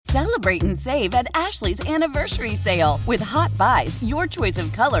Celebrate and save at Ashley's Anniversary Sale. With Hot Buys, your choice of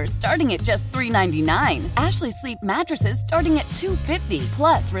colors starting at just $3.99. Ashley Sleep mattresses starting at $2.50.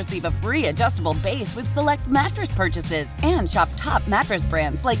 Plus, receive a free adjustable base with select mattress purchases. And shop top mattress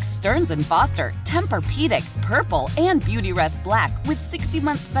brands like Stearns & Foster, Tempur-Pedic, Purple, and Beautyrest Black with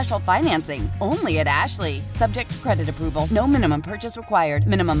 60-month special financing. Only at Ashley. Subject to credit approval. No minimum purchase required.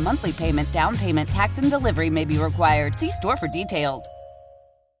 Minimum monthly payment, down payment, tax, and delivery may be required. See store for details.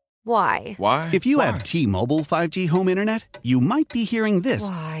 Why? If you have T-Mobile 5G home internet, you might be hearing this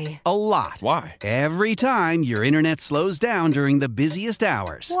a lot. Why? Every time your internet slows down during the busiest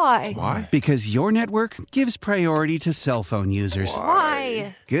hours. Why? Because your network gives priority to cell phone users.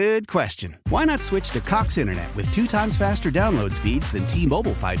 Why? Good question. Why not switch to Cox Internet with 2 times faster download speeds than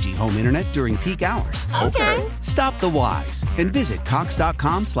T-Mobile 5G home internet during peak hours? Okay. Stop the whys and visit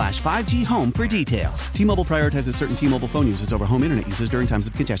cox.com/5G home for details. T-Mobile prioritizes certain T-Mobile phone users over home internet users during times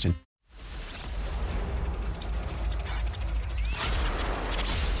of congestion.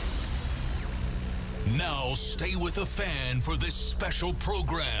 Now stay with the fan for this special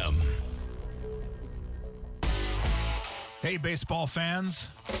program. Hey, baseball fans.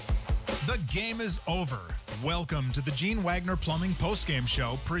 The game is over. Welcome to the Gene Wagner Plumbing postgame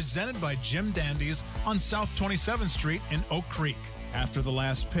show presented by Jim Dandy's on South 27th Street in Oak Creek. After the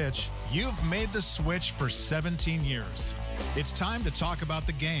last pitch, you've made the switch for 17 years. It's time to talk about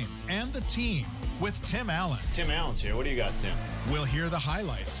the game and the team with Tim Allen. Tim Allen's here. What do you got, Tim? We'll hear the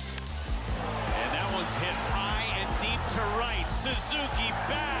highlights. And that one's hit high and deep to right. Suzuki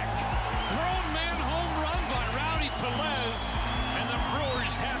back. Thrown man home run by Rowdy Tellez. And the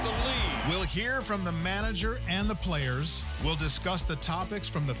Brewers have the lead. We'll hear from the manager and the players. We'll discuss the topics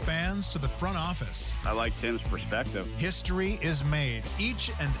from the fans to the front office. I like Tim's perspective. History is made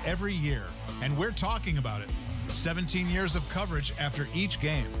each and every year, and we're talking about it. 17 years of coverage after each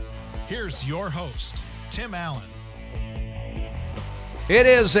game. Here's your host, Tim Allen. It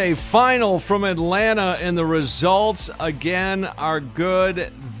is a final from Atlanta, and the results, again, are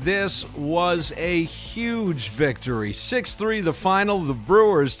good. This was a huge victory. 6-3 the final. The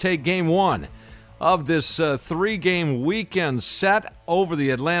Brewers take game one of this three-game weekend set over the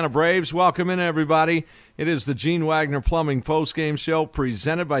Atlanta Braves. Welcome in, everybody. It is the Gene Wagner Plumbing postgame show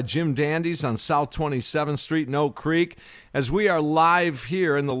presented by Jim Dandy's on South 27th Street in Oak Creek. As we are live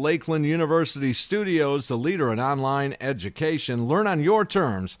here in the Lakeland University studios, the leader in online education. Learn on your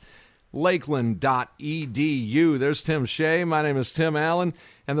terms, lakeland.edu. There's Tim Shea. My name is Tim Allen,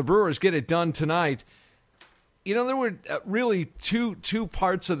 and the Brewers get it done tonight. You know, there were really two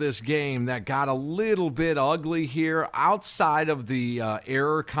parts of this game that got a little bit ugly here. Outside of the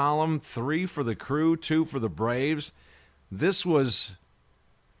error column, 3 for the Crew, 2 for the Braves. This was,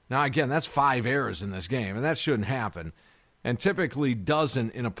 now again, that's 5 errors in this game, and that shouldn't happen, and typically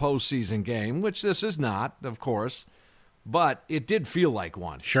doesn't in a postseason game, which this is not, of course, but it did feel like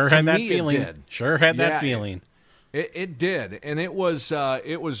one. Sure To had that me, feeling. It did. Sure had that feeling. It did, and it was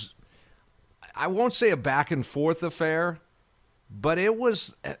I won't say a back-and-forth affair, but it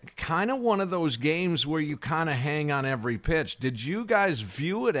was kind of one of those games where you kind of hang on every pitch. Did you guys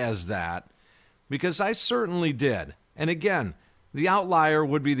view it as that? Because I certainly did. And again, the outlier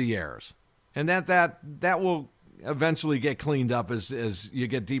would be the errors. And that will eventually get cleaned up as you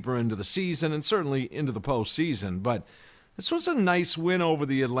get deeper into the season and certainly into the postseason. But this was a nice win over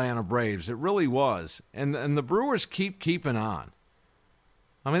the Atlanta Braves. It really was. And the Brewers keeping on.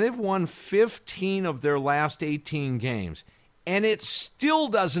 I mean, they've won 15 of their last 18 games, and it still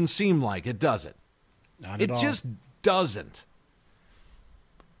doesn't seem like it, does it? Not at all. It just doesn't.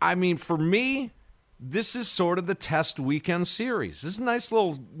 I mean, for me, this is sort of the test weekend series. This is a nice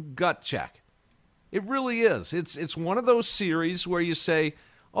little gut check. It really is. It's one of those series where you say,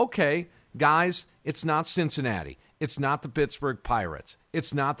 okay, guys, it's not Cincinnati. It's not the Pittsburgh Pirates.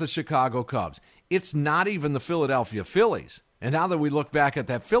 It's not the Chicago Cubs. It's not even the Philadelphia Phillies. And now that we look back at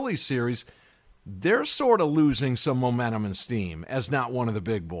that Phillies series, they're sort of losing some momentum and steam as not one of the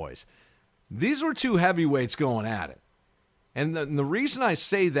big boys. These were two heavyweights going at it. And the reason I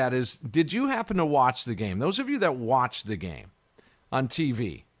say that is, did you happen to watch the game? Those of you that watched the game on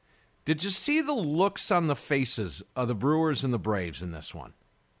TV, did you see the looks on the faces of the Brewers and the Braves in this one?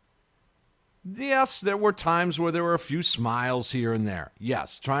 Yes, there were times where there were a few smiles here and there.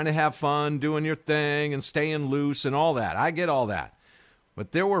 Yes, trying to have fun, doing your thing, and staying loose and all that. I get all that.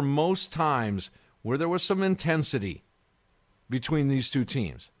 But there were most times where there was some intensity between these two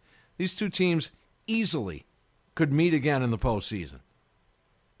teams. These two teams easily could meet again in the postseason.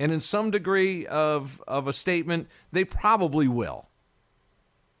 And in some degree of a statement, they probably will.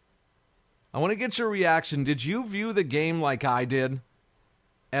 I want to get your reaction. Did you view the game like I did?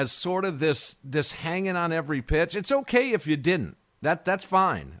 as sort of this hanging on every pitch. It's okay if you didn't. That's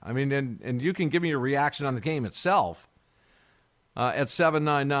fine. I mean, and you can give me your reaction on the game itself at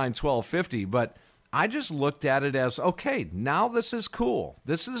 799-1250. But I just looked at it as, okay, now this is cool.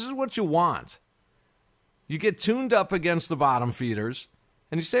 This is what you want. You get tuned up against the bottom feeders,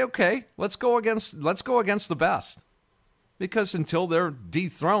 and you say, okay, let's go against the best. Because until they're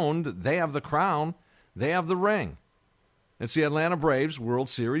dethroned, they have the crown, they have the ring. It's the Atlanta Braves World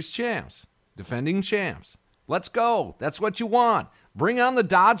Series champs, defending champs. Let's go. That's what you want. Bring on the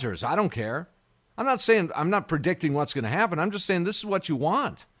Dodgers. I don't care. I'm not predicting what's going to happen. I'm just saying this is what you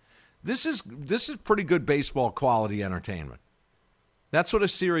want. This is pretty good baseball quality entertainment. That's what a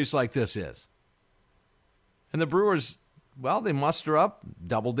series like this is. And the Brewers, well, they muster up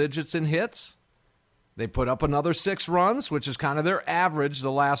double digits in hits. They put up another 6 runs, which is kind of their average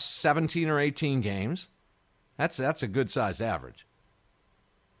the last 17 or 18 games. That's a good-sized average.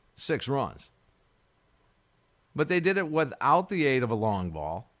 6 runs. But they did it without the aid of a long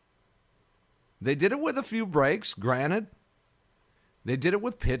ball. They did it with a few breaks, granted. They did it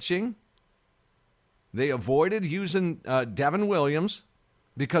with pitching. They avoided using Devin Williams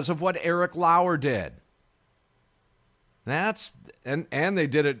because of what Eric Lauer did. And they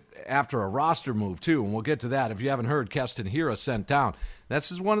did it after a roster move, too, and we'll get to that. If you haven't heard, Keston Hiura sent down.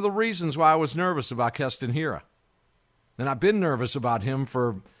 This is one of the reasons why I was nervous about Keston Hiura. And I've been nervous about him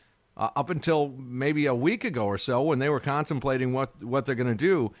for up until maybe a week ago or so when they were contemplating what they're going to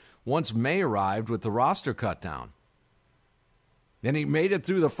do once May arrived with the roster cut down. Then he made it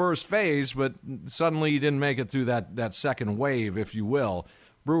through the first phase, but suddenly he didn't make it through that second wave, if you will.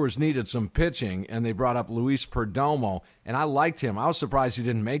 Brewers needed some pitching, and they brought up Luis Perdomo, and I liked him. I was surprised he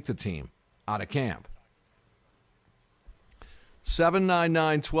didn't make the team out of camp.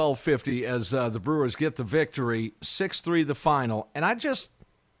 799-1250 as the Brewers get the victory, 6-3 the final. And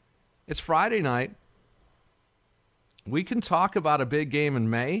it's Friday night. We can talk about a big game in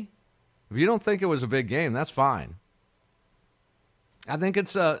May. If you don't think it was a big game, that's fine. I think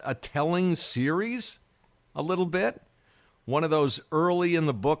it's a telling series a little bit. One of those early in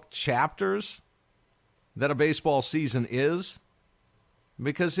the book chapters that a baseball season is,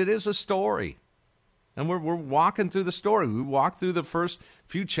 because it is a story. And we're walking through the story. We walked through the first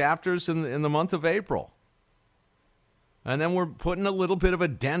few chapters in the month of April. And then we're putting a little bit of a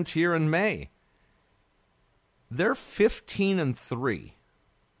dent here in May. They're 15-3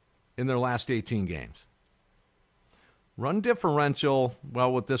 in their last 18 games. Run differential,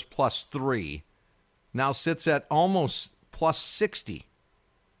 well, with this +3, now sits at almost +60.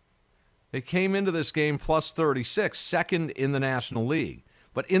 They came into this game +36, second in the National League.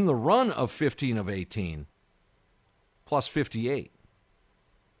 But in the run of 15 of 18, +58.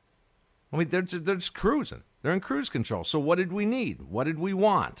 I mean, they're just cruising. They're in cruise control. So what did we need? What did we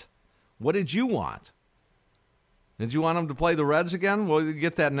want? What did you want? Did you want them to play the Reds again? Well, you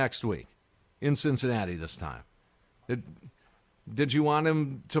get that next week in Cincinnati this time. Did you want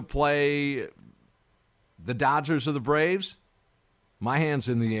him to play the Dodgers or the Braves? My hand's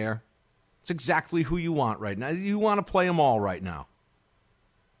in the air. It's exactly who you want right now. You want to play them all right now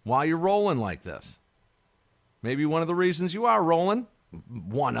while you're rolling like this. Maybe one of the reasons you are rolling,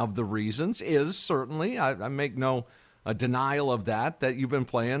 one of the reasons is certainly, I make no denial of that you've been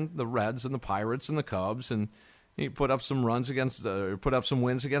playing the Reds and the Pirates and the Cubs, and you put up some wins against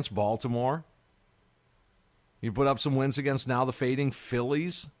Baltimore. You put up some wins against now the fading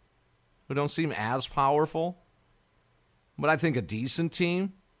Phillies, who don't seem as powerful, but I think a decent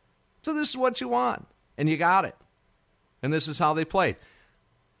team. So this is what you want, and you got it. And this is how they played.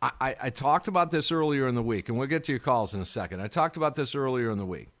 I talked about this earlier in the week, and we'll get to your calls in a second. I talked about this earlier in the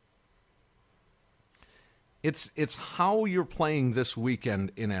week. It's how you're playing this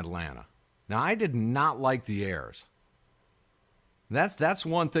weekend in Atlanta. Now, I did not like the errors. That's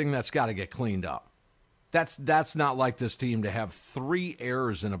one thing that's got to get cleaned up. That's not like this team to have 3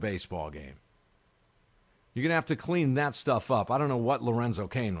 errors in a baseball game. You're going to have to clean that stuff up. I don't know what Lorenzo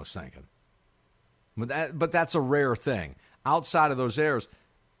Cain was thinking. But that's a rare thing. Outside of those errors,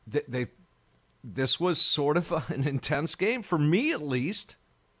 this was sort of an intense game, for me at least.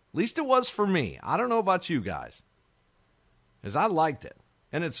 At least it was for me. I don't know about you guys, because I liked it.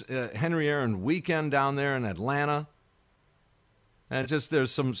 And it's Henry Aaron weekend down there in Atlanta. And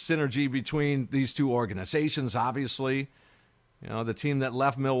there's some synergy between these two organizations, obviously. You know, the team that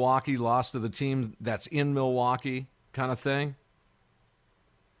left Milwaukee lost to the team that's in Milwaukee kind of thing.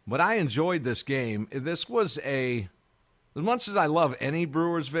 But I enjoyed this game. This was as much as I love any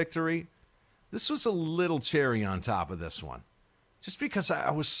Brewers victory, this was a little cherry on top of this one. Just because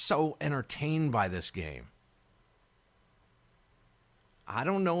I was so entertained by this game. I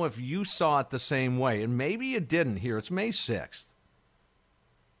don't know if you saw it the same way, and maybe you didn't here. It's May 6th.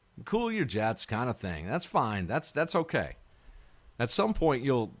 Cool your jets kind of thing. That's fine. That's okay. At some point,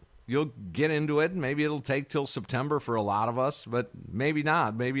 you'll get into it, and maybe it'll take till September for a lot of us, but maybe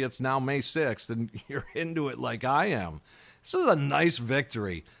not. Maybe it's now May 6th, and you're into it like I am. This is a nice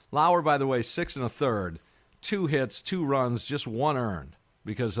victory. Lauer, by the way, 6 1/3, 2 hits, 2 runs, just 1 earned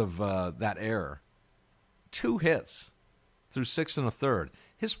because of that error. 2 hits through 6 1/3.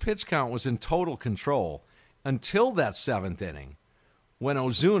 His pitch count was in total control until that 7th inning when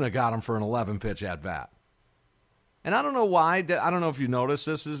Ozuna got him for an 11-pitch at-bat. And I don't know why. I don't know if you noticed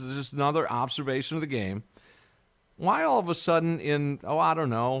this. This is just another observation of the game. Why all of a sudden in, I don't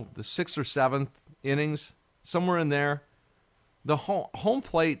know, the 6th or 7th innings, somewhere in there, the home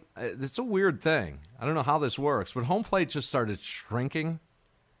plate, it's a weird thing. I don't know how this works, but home plate just started shrinking.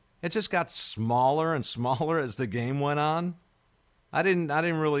 It just got smaller and smaller as the game went on. I didn't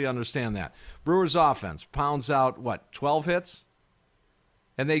really understand that. Brewers offense pounds out, 12 hits?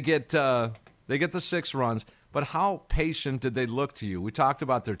 And they get the 6 runs. But how patient did they look to you? We talked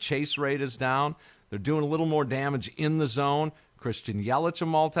about their chase rate is down. They're doing a little more damage in the zone. Christian Yelich, a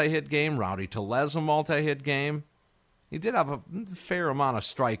multi-hit game. Rowdy Tellez, a multi-hit game. He did have a fair amount of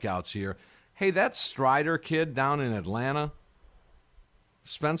strikeouts here. Hey, that Strider kid down in Atlanta,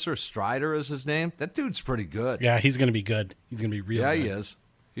 Spencer Strider is his name. That dude's pretty good. Yeah, he's going to be good. He's going to be real good. Yeah, he is.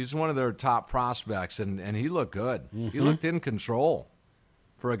 He's one of their top prospects, and he looked good. Mm-hmm. He looked in control.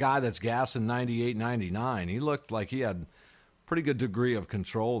 For a guy that's gassing 98, 99, he looked like he had pretty good degree of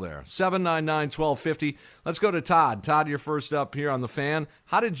control there. 799-1250. Let's go to Todd. Todd, you're first up here on the Fan.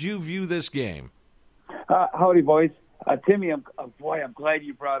 How did you view this game? Howdy, boys. Timmy, I'm glad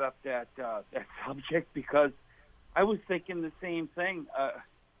you brought up that subject because I was thinking the same thing.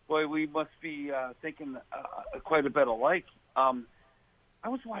 We must be thinking quite a bit alike. I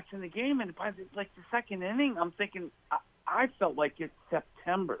was watching the game, and by the second inning, I'm thinking I felt like it's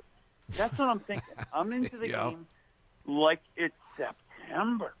September. That's what I'm thinking. I'm into the game like it's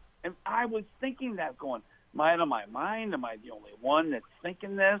September. And I was thinking that going, am I out of my mind? Am I the only one that's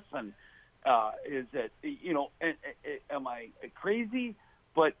thinking this? And is it, am I crazy?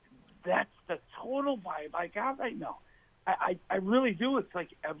 But that's the total vibe I got right now. I really do. It's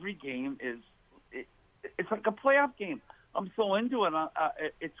like every game it's like a playoff game. I'm so into it.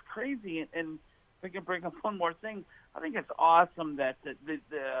 It's crazy. And if I can bring up one more thing, I think it's awesome that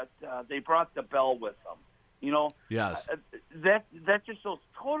they brought the bell with them. Yes. That just shows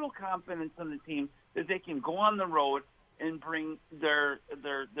total confidence in the team that they can go on the road and bring their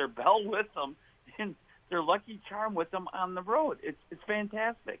bell with them and their Lucky Charm with them on the road. It's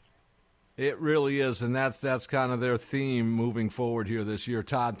fantastic. It really is, and that's kind of their theme moving forward here this year.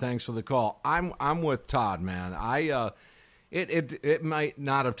 Todd, thanks for the call. I'm with Todd, man. It might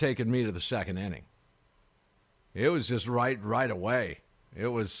not have taken me to the second inning. It was just right away. It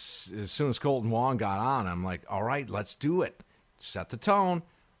was as soon as Colton Wong got on, I'm like, all right, let's do it. Set the tone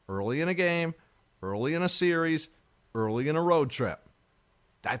early in a game, early in a series, early in a road trip.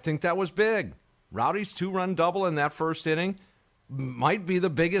 I think that was big. Rowdy's 2-run double in that first inning might be the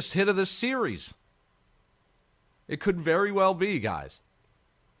biggest hit of this series. It could very well be, guys.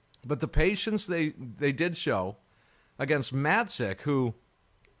 But the patience they did show against Matzek, who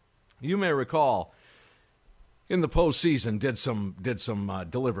you may recall in the postseason did some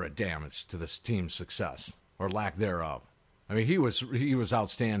deliberate damage to this team's success or lack thereof. I mean, he was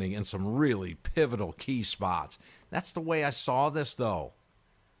outstanding in some really pivotal key spots. That's the way I saw this, though.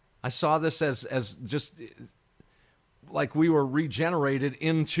 I saw this as just like we were regenerated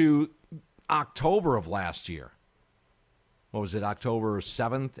into October of last year. What was it, October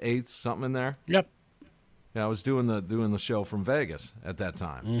 7th, 8th, something in there? Yep. Yeah, I was doing the show from Vegas at that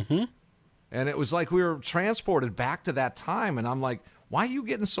time. Mm-hmm. And it was like we were transported back to that time, and I'm like, why are you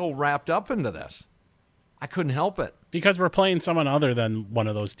getting so wrapped up into this? I couldn't help it. Because we're playing someone other than one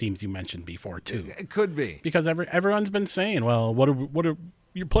of those teams you mentioned before, too. It could be. Because everyone's been saying, well, what are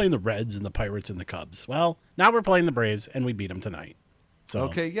you're playing the Reds and the Pirates and the Cubs. Well, now we're playing the Braves, and we beat them tonight. So.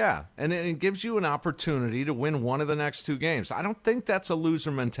 Okay, yeah. And it gives you an opportunity to win one of the next 2 games. I don't think that's a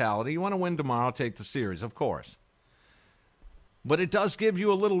loser mentality. You want to win tomorrow, take the series, of course. But it does give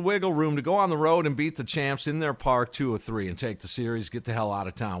you a little wiggle room to go on the road and beat the champs in their park 2 of 3 and take the series, get the hell out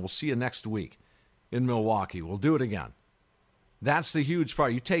of town. We'll see you next week in Milwaukee. We'll do it again. That's the huge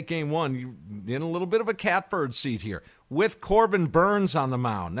part. You take game 1, you're in a little bit of a catbird seat here with Corbin Burns on the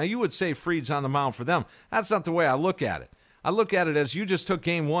mound. Now, you would say Fried's on the mound for them. That's not the way I look at it. I look at it as you just took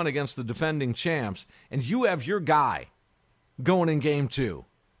game 1 against the defending champs, and you have your guy going in game 2.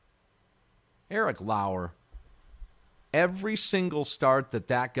 Eric Lauer. every single start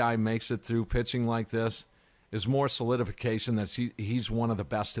that guy makes it through pitching like this is more solidification that he's one of the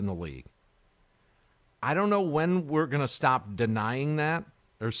best in the league. I don't know when we're going to stop denying that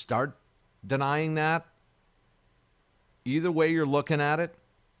or start denying that. Either way you're looking at it,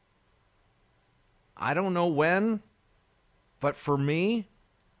 I don't know when, but for me,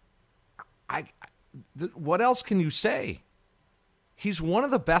 what else can you say? He's one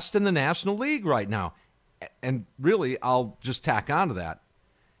of the best in the National League right now. And really, I'll just tack on to that.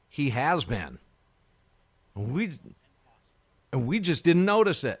 He has been. We just didn't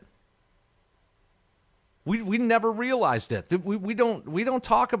notice it. We never realized it. We don't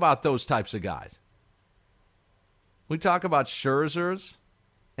talk about those types of guys. We talk about Scherzers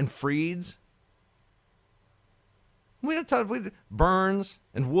and Frieds. We don't talk Burns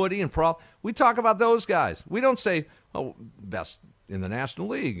and Woody and Prohl. We talk about those guys. We don't say, "Oh, best in the National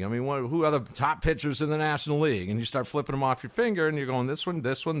League." I mean, who are the top pitchers in the National League? And you start flipping them off your finger, and you're going this one,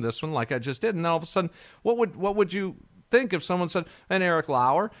 this one, this one, like I just did. And all of a sudden, what would you think if someone said, and Eric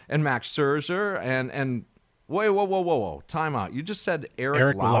Lauer and Max Scherzer and whoa, time out. You just said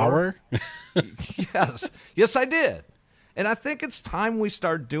Eric Lauer? Yes, I did. And I think it's time we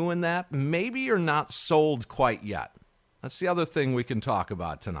start doing that. Maybe you're not sold quite yet. That's the other thing we can talk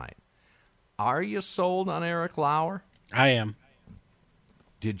about tonight. Are you sold on Eric Lauer? I am.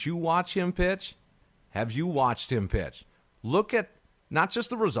 Did you watch him pitch? Have you watched him pitch? Look at not just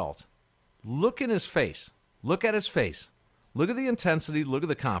the results. Look in his face. Look at his face. Look at the intensity. Look at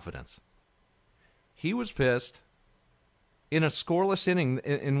the confidence. He was pissed in a scoreless inning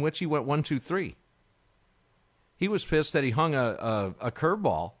in which he went 1-2-3. He was pissed that he hung a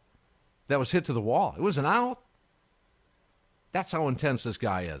curveball that was hit to the wall. It was an out. That's how intense this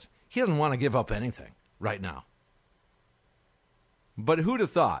guy is. He doesn't want to give up anything right now. But who'd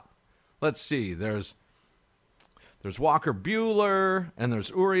have thought? Let's see. There's Walker Buehler, and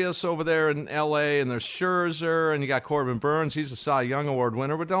there's Urias over there in L.A., and there's Scherzer, and you got Corbin Burns. He's a Cy Young Award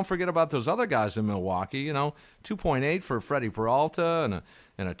winner. But don't forget about those other guys in Milwaukee. 2.8 for Freddie Peralta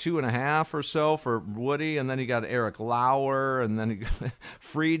and a 2.5 or so for Woody. And then you got Eric Lauer, and then you got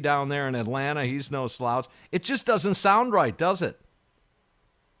Fried down there in Atlanta. He's no slouch. It just doesn't sound right, does it?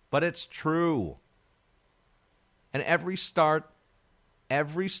 But it's true. And every start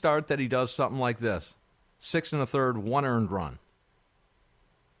that he does something like this, 6 1/3, 1 earned run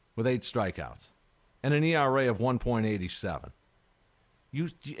with 8 strikeouts and an ERA of 1.87.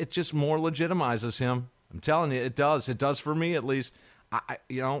 It just more legitimizes him. I'm telling you, it does. It does for me at least. I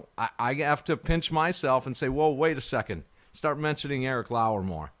have to pinch myself and say, whoa, wait a second. Start mentioning Eric Lauer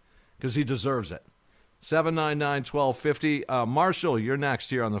more because he deserves it. 799-1250. Marshall, you're next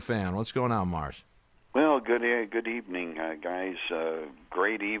here on The Fan. What's going on, Marsh? Well, good evening, guys.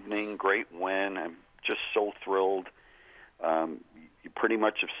 Great evening, great win. I'm just so thrilled. You pretty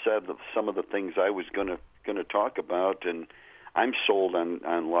much have said some of the things I was going to talk about, and I'm sold on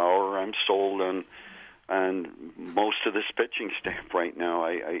Lauer. I'm sold on most of this pitching staff right now.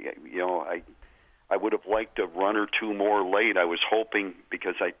 I would have liked a run or two more late. I was hoping,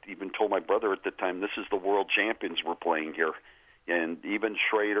 because I even told my brother at the time, this is the world champions we're playing here, and even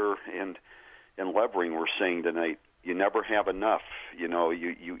Schrader and Levering were saying tonight, you never have enough.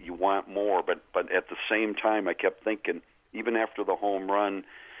 You want more, but at the same time, I kept thinking, even after the home run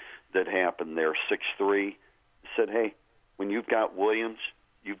that happened there, 6-3, said, hey, when you've got Williams,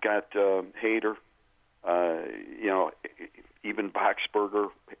 you've got Hader, even Boxberger,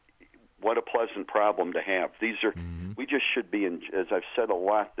 what a pleasant problem to have. These are, we just should be, as I've said a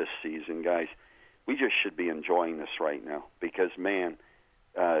lot this season, guys, we just should be enjoying this right now because, man,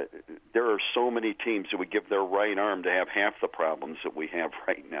 there are so many teams that would give their right arm to have half the problems that we have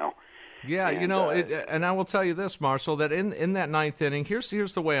right now. Yeah, and I will tell you this, Marshall, that in that ninth inning, here's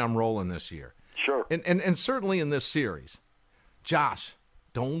the way I'm rolling this year. Sure. And certainly in this series. Josh,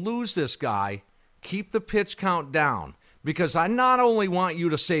 don't lose this guy. Keep the pitch count down because I not only want you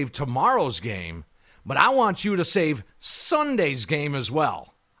to save tomorrow's game, but I want you to save Sunday's game as well.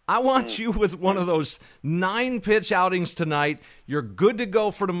 I want you with one of those 9-pitch outings tonight. You're good to go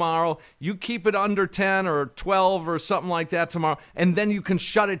for tomorrow. You keep it under 10 or 12 or something like that tomorrow, and then you can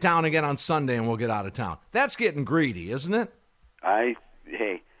shut it down again on Sunday and we'll get out of town. That's getting greedy, isn't it? I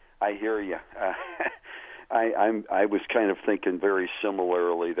hear you. I was kind of thinking very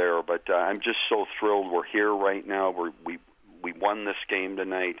similarly there, but I'm just so thrilled we're here right now. We won this game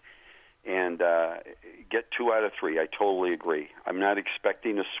tonight. And get 2 out of 3. I totally agree. I'm not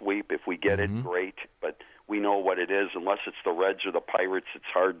expecting a sweep. If we get it, great. But we know what it is. Unless it's the Reds or the Pirates, it's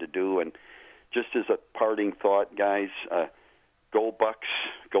hard to do. And just as a parting thought, guys, go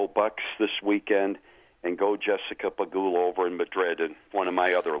Bucks this weekend. and go Jessica Pegula over in Madrid, and one of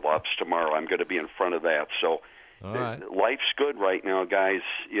my other loves tomorrow. I'm going to be in front of that. So All right. life's good right now, guys.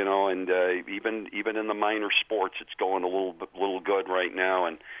 And even in the minor sports, it's going a little good right now.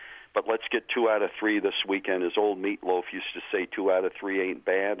 But let's get 2 out of 3 this weekend. As old Meatloaf used to say, 2 out of 3 ain't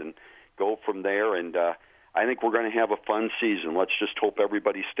bad, and go from there. And I think we're going to have a fun season. Let's just hope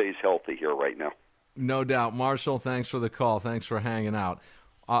everybody stays healthy here right now. No doubt. Marshall, thanks for the call. Thanks for hanging out.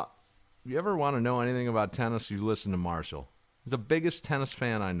 You ever want to know anything about tennis, you listen to Marshall. The biggest tennis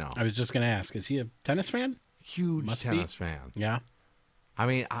fan I know. I was just going to ask, is he a tennis fan? Huge tennis fan. Yeah. I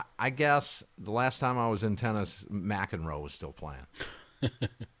mean, I guess the last time I was in tennis, McEnroe was still playing.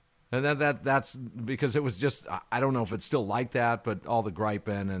 And that's because it was just, I don't know if it's still like that, but all the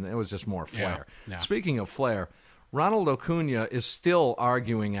griping, and it was just more flair. Yeah. Speaking of flair, Ronald Acuna is still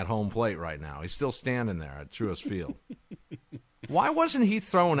arguing at home plate right now. He's still standing there at Truist Field. Why wasn't he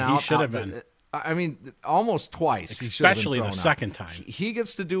thrown out? He should have been. I mean, almost twice. Especially he the second time. He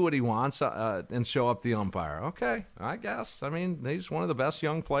gets to do what he wants and show up the umpire. Okay, I guess. I mean, he's one of the best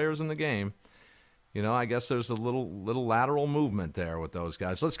young players in the game. I guess there's a little lateral movement there with those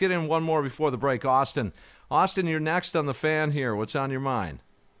guys. Let's get in one more before the break. Austin, you're next on the Fan here. What's on your mind?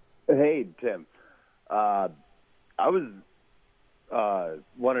 Hey, Tim. I was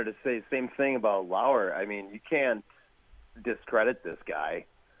wanted to say the same thing about Lauer. I mean, you can't discredit this guy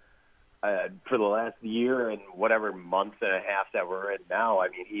for the last year and whatever month and a half that we're in now. I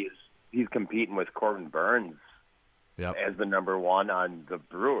mean, he's competing with Corbin Burns as the number one on the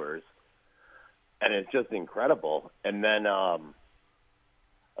Brewers, and it's just incredible. And then I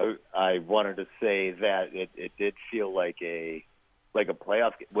wanted to say that it did feel like a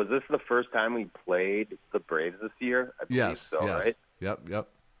playoff game. Was this the first time we played the Braves this year? I believe so, yes. Right? Yep.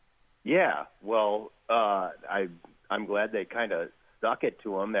 Yeah. Well, I'm glad they kind of stuck it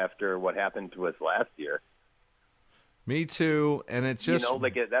to him after what happened to us last year. Me too, and it just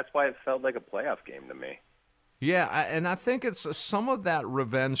that's why it felt like a playoff game to me. Yeah, and I think it's some of that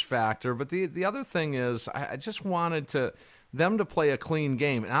revenge factor. But the other thing is, I just wanted them to play a clean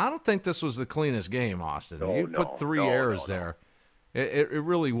game, and I don't think this was the cleanest game, Austin. You put three errors there. It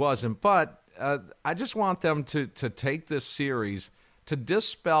really wasn't. But I just want them to take this series to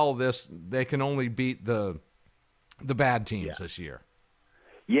dispel this. They can only beat the bad teams this year.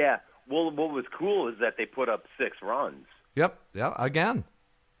 Yeah. Well, what was cool is that they put up 6 runs. Yep. Yeah. Again.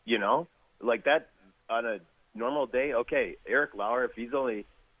 Like that on a normal day. Okay, Eric Lauer, if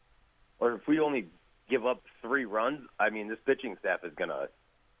we only give up 3 runs, I mean, this pitching staff is gonna.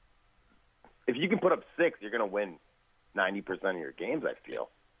 If you can put up 6, you're gonna win 90% of your games. I feel.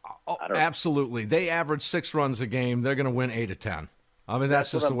 Absolutely. They average 6 runs a game. They're gonna win 8 of 10. I mean,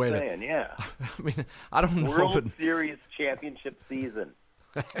 that's just the way saying, yeah. I mean, I don't know. World Series championship season.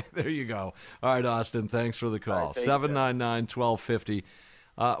 There you go. All right, Austin, thanks for the call. Right, 799-1250.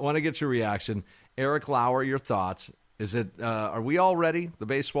 Want to get your reaction. Eric Lauer, your thoughts. Is it? Are we all ready, the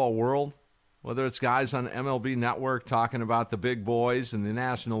baseball world? Whether it's guys on MLB Network talking about the big boys in the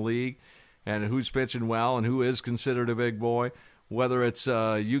National League and who's pitching well and who is considered a big boy, whether it's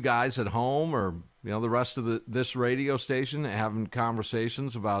you guys at home or the rest of this radio station having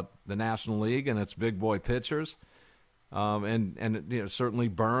conversations about the National League and its big boy pitchers, and certainly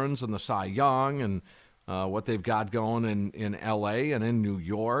Burns and the Cy Young and what they've got going in L.A. and in New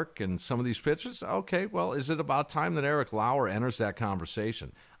York and some of these pitchers. Okay, well, is it about time that Eric Lauer enters that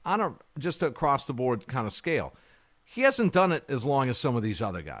conversation on a just across the board kind of scale? He hasn't done it as long as some of these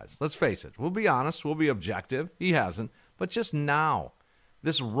other guys. Let's face it. We'll be honest. We'll be objective. He hasn't. But just now,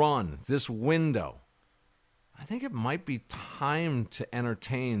 this run, this window, I think it might be time to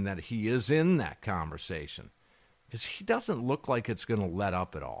entertain that he is in that conversation because he doesn't look like it's going to let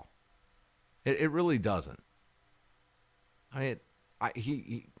up at all. It really doesn't. I mean,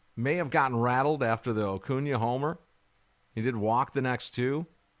 he may have gotten rattled after the Acuna homer. He did walk the next 2.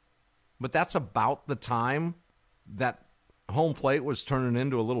 But that's about the time that home plate was turning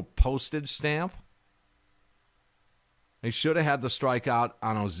into a little postage stamp. He should have had the strikeout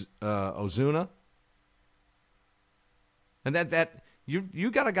on Ozuna. And that you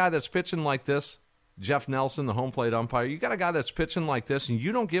got a guy that's pitching like this, Jeff Nelson, the home plate umpire. You got a guy that's pitching like this, and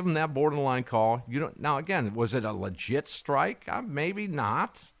you don't give him that borderline call. You don't. Now again, was it a legit strike? Maybe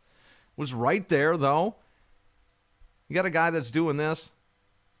not. It was right there though. You got a guy that's doing this,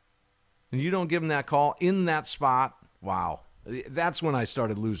 and you don't give him that call in that spot. Wow. That's when I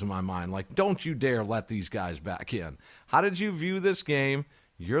started losing my mind. Like, don't you dare let these guys back in. How did you view this game?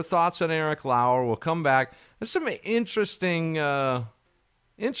 Your thoughts on Eric Lauer. We'll come back. There's some interesting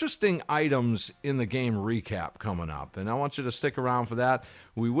interesting items in the game recap coming up, and I want you to stick around for that.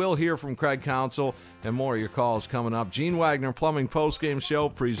 We will hear from Craig Counsell and more of your calls coming up. Gene Wagner Plumbing Postgame Show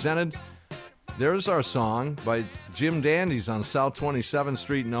presented. There's our song by Jim Dandies on South 27th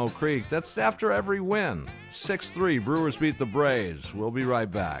Street in Oak Creek. That's after every win. 6-3, Brewers beat the Braves. We'll be right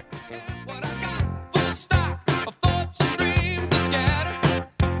back.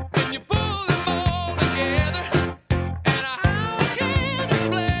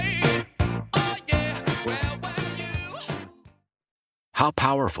 How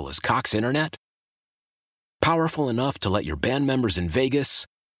powerful is Cox Internet? Powerful enough to let your band members in Vegas,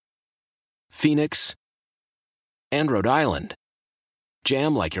 Phoenix, and Rhode Island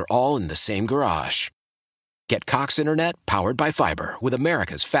jam like you're all in the same garage. Get Cox Internet powered by fiber with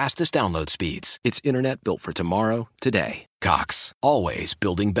America's fastest download speeds. It's internet built for tomorrow, today. Cox, always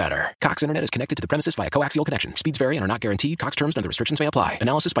building better. Cox Internet is connected to the premises via coaxial connection. Speeds vary and are not guaranteed. Cox terms and other restrictions may apply.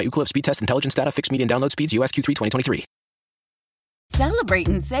 Analysis by Ookla Speed Test Intelligence Data. Fixed median download speeds. US Q3 2023. Celebrate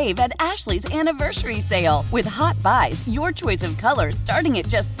and save at Ashley's Anniversary Sale. With Hot Buys, your choice of colors starting at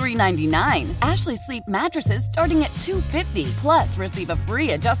just $3.99. Ashley Sleep mattresses starting at $2.50. Plus, receive a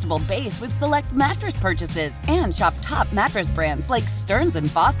free adjustable base with select mattress purchases. And shop top mattress brands like Stearns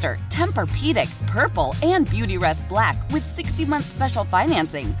 & Foster, Tempur-Pedic, Purple, and Beautyrest Black with 60-month special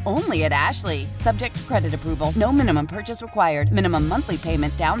financing. Only at Ashley. Subject to credit approval. No minimum purchase required. Minimum monthly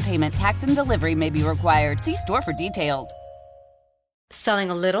payment, down payment, tax, and delivery may be required. See store for details.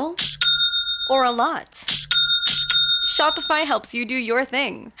 Selling a little or a lot? Shopify helps you do your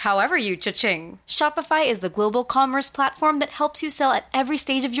thing, however you cha-ching. Shopify is the global commerce platform that helps you sell at every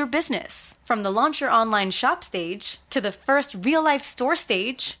stage of your business. From the launch your online shop stage, to the first real-life store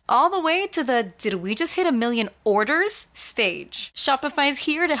stage, all the way to the did we just hit 1 million orders stage. Shopify's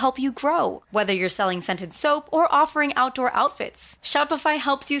here to help you grow. Whether you're selling scented soap or offering outdoor outfits, Shopify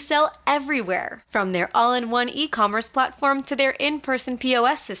helps you sell everywhere. From their all-in-one e-commerce platform to their in-person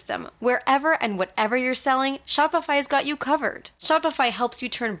POS system, wherever and whatever you're selling, Shopify's got you covered. Shopify helps you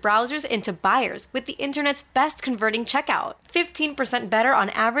turn browsers into buyers with the internet's best converting checkout. 15% better on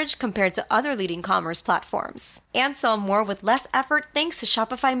average compared to other leading commerce platforms. And sell more with less effort thanks to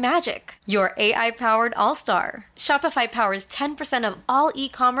Shopify Magic, your AI-powered all-star. Shopify powers 10% of all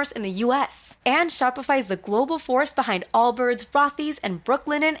e-commerce in the US. And Shopify is the global force behind Allbirds, Rothy's, and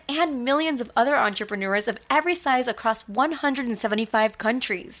Brooklinen, and millions of other entrepreneurs of every size across 175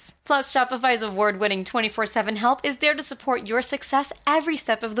 countries. Plus, Shopify's award-winning 24/7 help is there to support your success every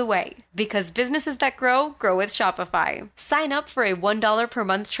step of the way. Because businesses that grow with Shopify. Sign up for a $1 per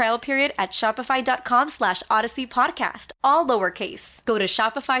month trial period at shopify.com/Odyssey Podcast, all lowercase. Go to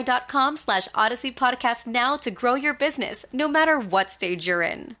shopify.com/Odyssey Podcast now to grow your business, no matter what stage you're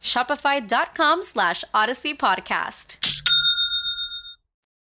in. Shopify.com/Odyssey Podcast.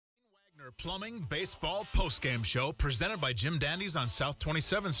 Wagner Plumbing Baseball Postgame Show presented by Jim Dandies on South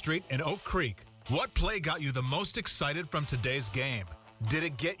 27th Street in Oak Creek. What play got you the most excited from today's game? Did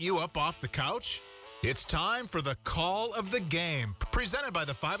it get you up off the couch? It's time for the Call of the Game, presented by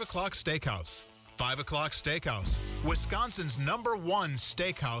the 5 O'Clock Steakhouse. 5 O'Clock Steakhouse, Wisconsin's #1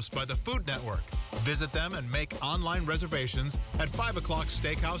 steakhouse by the Food Network. Visit them and make online reservations at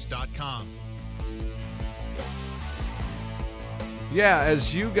 5o'clocksteakhouse.com. Yeah,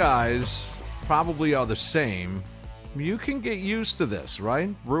 as you guys probably are the same, you can get used to this,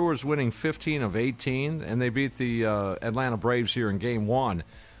 right? Brewers winning 15 of 18, and they beat the Atlanta Braves here in Game 1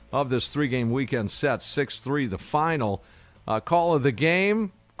 of this 3-game weekend set, 6-3, the final. Call of the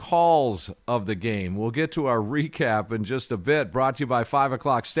game, calls of the game. We'll get to our recap in just a bit, brought to you by 5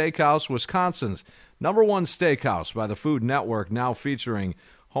 O'Clock Steakhouse, Wisconsin's #1 steakhouse by the Food Network, now featuring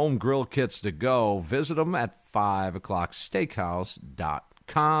home grill kits to go. Visit them at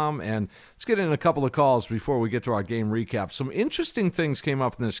 5o'clocksteakhouse.com. And let's get in a couple of calls before we get to our game recap. Some interesting things came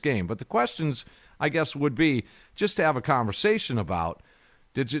up in this game, but the questions, I guess, would be just to have a conversation about,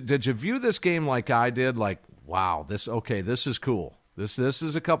 did you view this game like I did? Like, wow, this is cool. This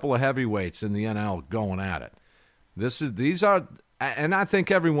is a couple of heavyweights in the NL going at it. These are, and I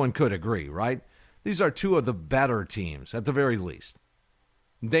think everyone could agree, right? These are two of the better teams, at the very least.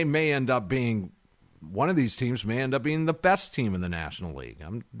 They may end up being, one of these teams may end up being the best team in the National League.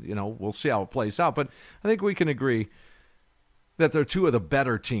 We'll see how it plays out, but I think we can agree that they're two of the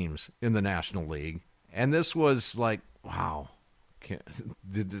better teams in the National League. And this was like, wow,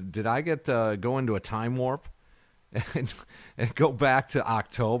 did I go into a time warp and go back to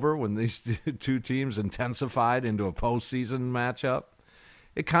October when these two teams intensified into a postseason matchup?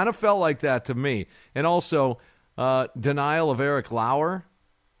 It kind of felt like that to me. And also, denial of Eric Lauer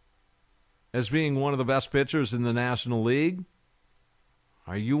as being one of the best pitchers in the National League.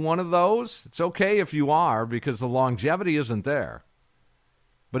 Are you one of those? It's okay if you are because the longevity isn't there.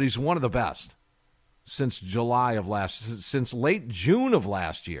 But he's one of the best since since late June of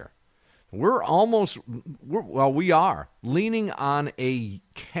last year. We are leaning on a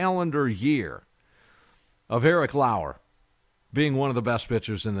calendar year of Eric Lauer being one of the best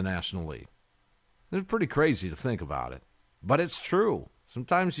pitchers in the National League. It's pretty crazy to think about it, but it's true.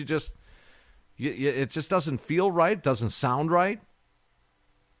 Sometimes it just doesn't feel right, doesn't sound right.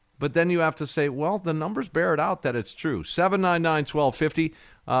 But then you have to say, well, the numbers bear it out that it's true. 799-1250.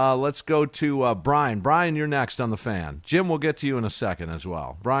 Let's go to Brian. Brian, you're next on the Fan. Jim, we'll get to you in a second as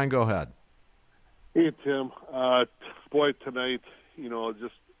well. Brian, go ahead. Hey, Tim. Boy, tonight,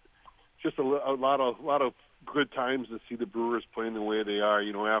 just a lot of good times to see the Brewers playing the way they are.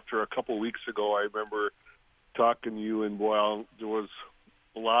 After a couple of weeks ago, I remember talking to you, and boy, there was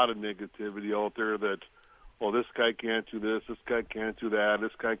a lot of negativity out there that, well, this guy can't do this guy can't do that,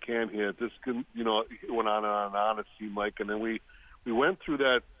 this guy can't hit, it went on and on, it seemed like. And then we went through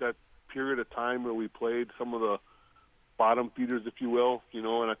that period of time where we played some of the bottom feeders, if you will,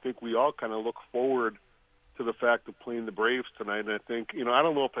 and I think we all kind of look forward to the fact of playing the Braves tonight. And I think, I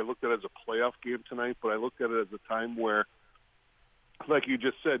don't know if I looked at it as a playoff game tonight, but I looked at it as a time where, like you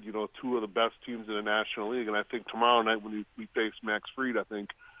just said, two of the best teams in the National League. And I think tomorrow night when we face Max Fried, I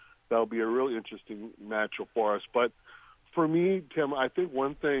think that'll be a really interesting matchup for us. But for me, Tim, I think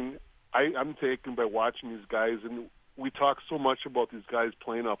one thing I'm taken by watching these guys, and we talk so much about these guys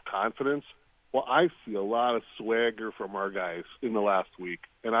playing off confidence. Well, I see a lot of swagger from our guys in the last week.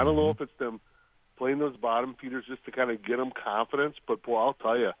 And I don't know if it's them playing those bottom feeders just to kind of get them confidence, but, boy, I'll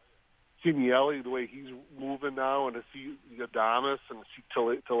tell you, seeing Yelly, the way he's moving now, and to see Adames and to see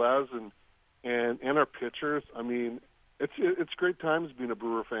Tellez and our pitchers, I mean, it's great times being a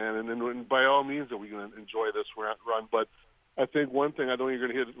Brewer fan, and by all means are we going to enjoy this run. But I think one thing I know you're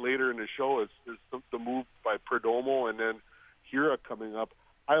going to hit later in the show is the move by Perdomo and then Hira coming up.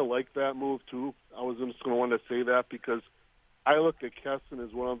 I like that move too. I was just going to want to say that because I look at Keston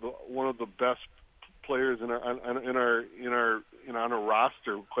as one of the best players on our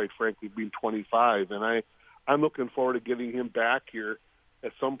roster, quite frankly, being 25, and I'm looking forward to getting him back here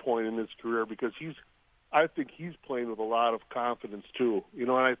at some point in his career because I think he's playing with a lot of confidence too.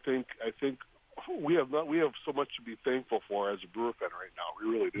 And I think we have so much to be thankful for as a Brewer fan right now.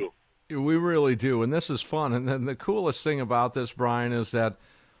 We really do. We really do, and this is fun. And then the coolest thing about this, Brian, is that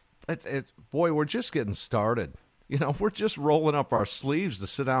boy, we're just getting started. We're just rolling up our sleeves to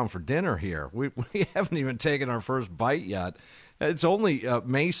sit down for dinner here. We haven't even taken our first bite yet. It's only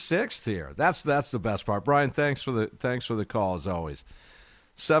May 6th here. That's the best part. Brian, thanks for the call as always.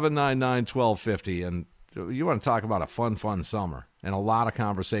 799-1250, and you want to talk about a fun summer and a lot of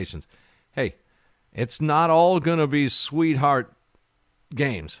conversations. Hey, it's not all going to be sweetheart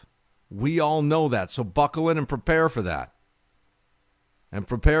games. We all know that, so buckle in and prepare for that. And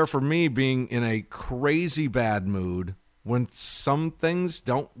prepare for me being in a crazy bad mood when some things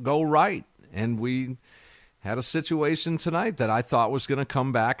don't go right. And we had a situation tonight that I thought was going to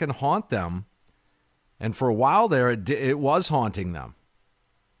come back and haunt them. And for a while there, it was haunting them.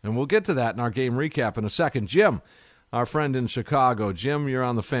 And we'll get to that in our game recap in a second. Jim, our friend in Chicago. Jim, you're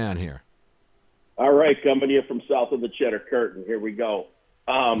on the Fan here. All right, coming to you from south of the Cheddar Curtain. Here we go.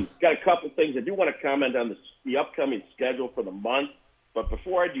 Got a couple things. I do want to comment on the upcoming schedule for the month. But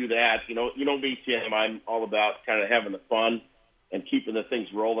before I do that, you know me, Tim, I'm all about kind of having the fun and keeping the things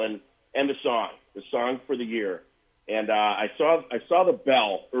rolling. And the song for the year. And I saw the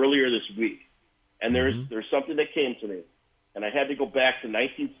bell earlier this week, and there's something that came to me. And I had to go back to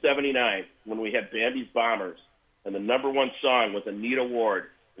 1979 when we had Bambi's Bombers, and the number one song was Anita Ward,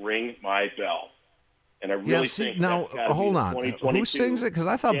 Ring My Bell. And I really think now, hold on. Who sings it? Because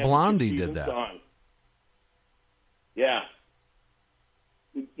I thought Blondie did that. Song. Yeah.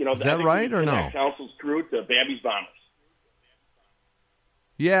 Is that right or no? Council's crew to Bambi's Bombers.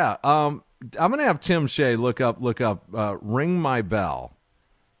 Yeah, I'm going to have Tim Shea look up Ring My Bell.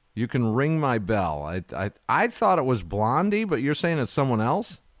 You can ring my bell. I thought it was Blondie, but you're saying it's someone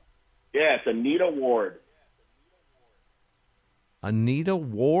else? Yeah, it's Anita Ward. Anita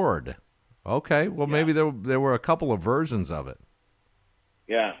Ward. Okay, well, maybe there were a couple of versions of it.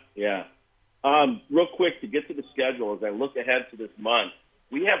 Yeah. Real quick, to get to the schedule, as I look ahead to this month,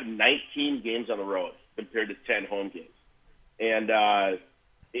 we have 19 games on the road compared to 10 home games. And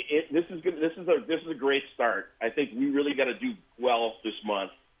this is a great start. I think we really got to do well this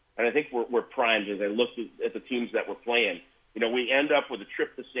month, and I think we're primed as I look at the teams that we're playing. We end up with a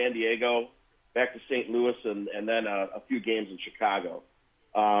trip to San Diego, back to St. Louis, and then a few games in Chicago.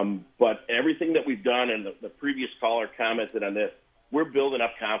 But everything that we've done, and the previous caller commented on this, we're building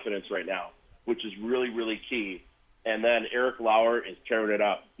up confidence right now, which is really, really key. And then Eric Lauer is tearing it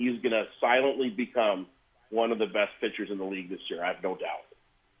up. He's going to silently become one of the best pitchers in the league this year. I have no doubt.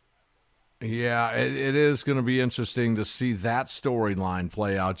 Yeah, it is going to be interesting to see that storyline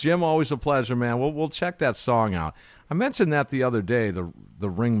play out. Jim, always a pleasure, man. We'll check that song out. I mentioned that the other day, the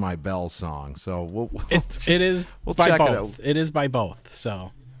 "Ring My Bell" song. So it is by both. It is by both.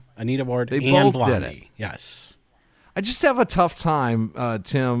 So Anita Ward they and both Blondie. did it. Yes. I just have a tough time,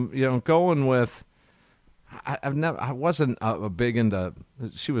 Tim. Going with. I wasn't a big into.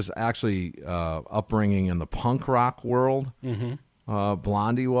 She was actually upbringing in the punk rock world. Mm-hmm.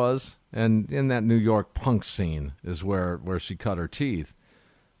 Blondie was, and in that New York punk scene is where she cut her teeth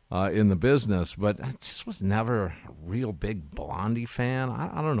in the business. But I just was never a real big Blondie fan.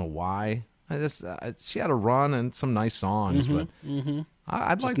 I don't know why. She had a run and some nice songs, but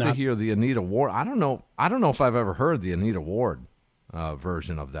I'd like to hear the Anita Ward. I don't know if I've ever heard the Anita Ward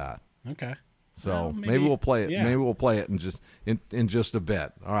version of that. Okay. So maybe we'll play it. Yeah. Maybe we'll play it in just a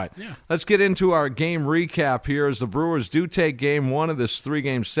bit. All right. Yeah. Let's get into our game recap here as the Brewers do take game one of this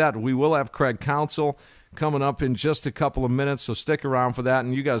 3-game set. We will have Craig Counsell coming up in just a couple of minutes, so stick around for that.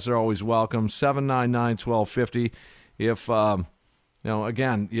 And you guys are always welcome. 799-1250. If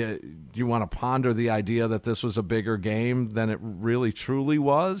again, you want to ponder the idea that this was a bigger game than it really truly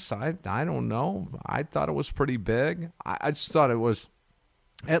was. I don't know. I thought it was pretty big. I just thought it was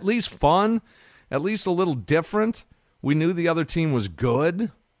at least fun. At least a little different. We knew the other team was good.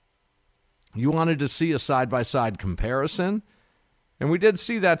 You wanted to see a side-by-side comparison, and we did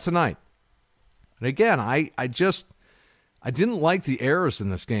see that tonight. And again, I didn't like the errors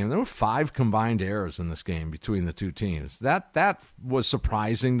in this game. There were 5 combined errors in this game between the two teams. That was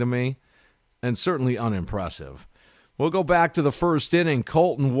surprising to me and certainly unimpressive. We'll go back to the first inning.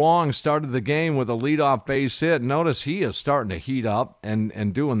 Colton Wong started the game with a leadoff base hit. Notice he is starting to heat up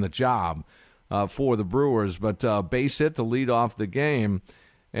and doing the job for the Brewers, but base hit to lead off the game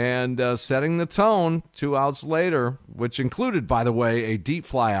and setting the tone 2 outs later, which included, by the way, a deep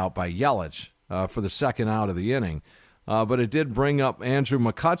fly out by Yelich for the second out of the inning. But it did bring up Andrew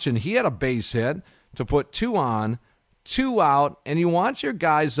McCutchen. He had a base hit to put 2 on, 2 out, and you want your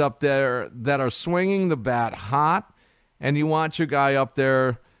guys up there that are swinging the bat hot, and you want your guy up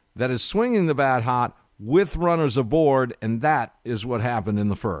there that is swinging the bat hot with runners aboard, and that is what happened in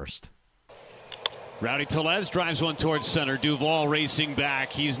the first. Rowdy Tellez drives one towards center. Duvall racing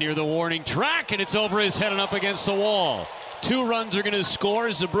back. He's near the warning track, and it's over his head and up against the wall. 2 runs are going to score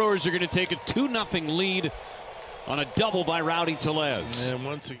as the Brewers are going to take a 2-0 lead on a double by Rowdy Tellez. And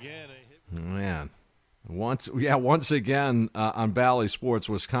once again, once again on Bally Sports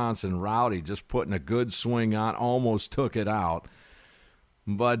Wisconsin, Rowdy just putting a good swing on, almost took it out.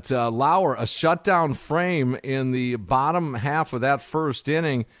 But Lauer, a shutdown frame in the bottom half of that first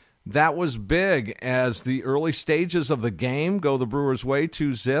inning. That was big as the early stages of the game go the Brewers' way,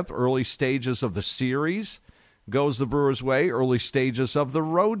 2-0. Early stages of the series goes the Brewers' way. Early stages of the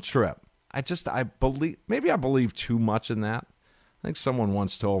road trip. I believe too much in that. I think someone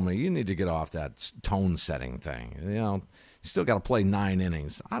once told me, you need to get off that tone setting thing. You still got to play 9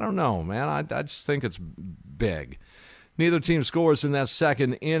 innings. I don't know, man. I just think it's big. Neither team scores in that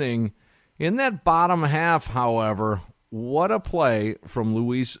second inning. In that bottom half, however, what a play from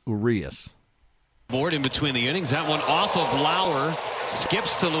Luis Urias. Board in between the innings. That one off of Lauer.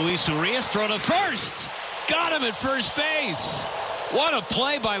 Skips to Luis Urias. Throw to first. Got him at first base. What a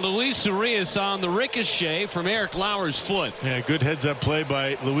play by Luis Urias on the ricochet from Eric Lauer's foot. Yeah, good heads-up play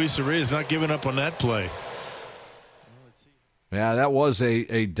by Luis Urias, not giving up on that play. Yeah, that was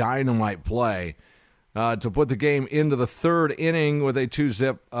a dynamite play to put the game into the third inning with a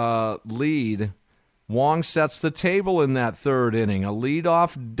 2-0 lead. Wong sets the table in that third inning. A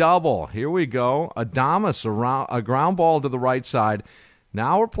leadoff double. Here we go. Adames, a ground ball to the right side.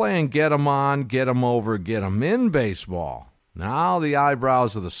 Now we're playing get 'em on, get 'em over, get 'em in baseball. Now the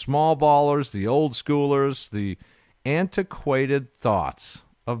eyebrows of the small ballers, the old schoolers, the antiquated thoughts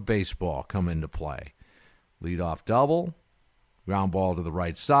of baseball come into play. Leadoff double. Ground ball to the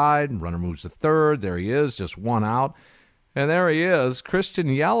right side. Runner moves to third. There he is, just 1 out. And there he is, Christian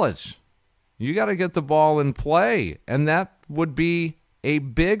Yelich. You got to get the ball in play, and that would be a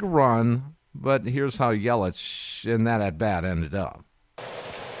big run, but here's how Yelich in that at-bat ended up.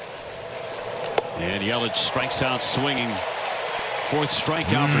 And Yelich strikes out swinging. 4th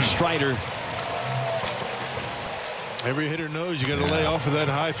strikeout for Strider. Every hitter knows you got to lay off of that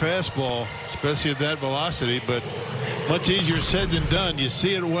high fastball, especially at that velocity, but much easier said than done. You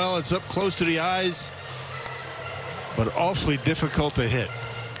see it well, it's up close to the eyes, but awfully difficult to hit.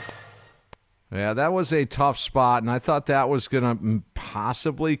 Yeah, that was a tough spot, and I thought that was going to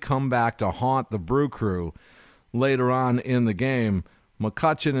possibly come back to haunt the Brew Crew later on in the game.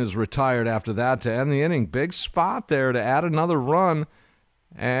 McCutchen is retired after that to end the inning. Big spot there to add another run,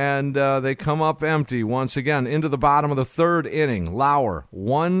 and they come up empty once again into the bottom of the third inning. Lauer,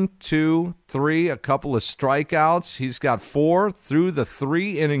 1, 2, 3, a couple of strikeouts. He's got 4 through the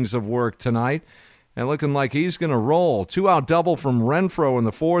 3 innings of work tonight, and looking like he's going to roll. 2-out double from Renfroe in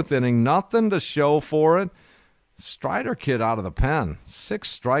the 4th inning. Nothing to show for it. Strider kid out of the pen.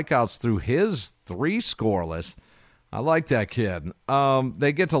 6 strikeouts through his 3 scoreless. I like that kid.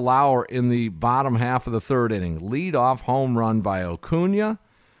 They get to Lauer in the bottom half of the 3rd inning. Lead-off home run by Acuna.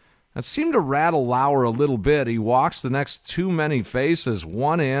 That seemed to rattle Lauer a little bit. He walks the next too many faces.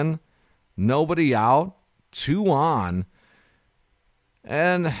 1 in, nobody out, 2 on.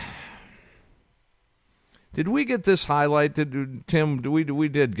 And did we get this highlight? Tim, we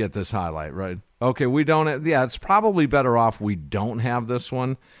did get this highlight, right? Okay, we don't. Yeah, it's probably better off we don't have this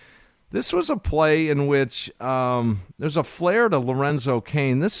one. This was a play in which there's a flare to Lorenzo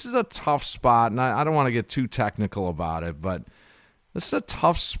Cain. This is a tough spot, and I don't want to get too technical about it, but this is a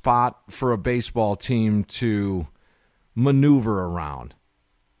tough spot for a baseball team to maneuver around.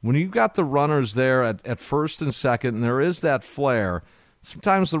 When you've got the runners there at first and second, and there is that flare,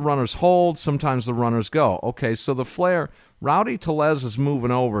 sometimes the runners hold, sometimes the runners go. Okay, so the flare, Rowdy Tellez is moving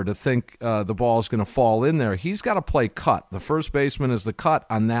over to think the ball is going to fall in there. He's got to play cut. The first baseman is the cut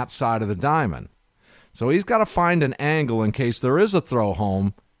on that side of the diamond. So he's got to find an angle in case there is a throw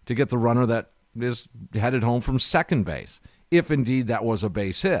home to get the runner that is headed home from second base, if indeed that was a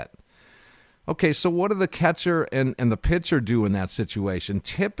base hit. Okay, so what do the catcher and the pitcher do in that situation?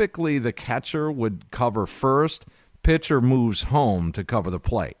 Typically, the catcher would cover first. Pitcher moves home to cover the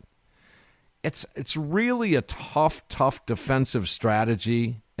plate. It's really a tough defensive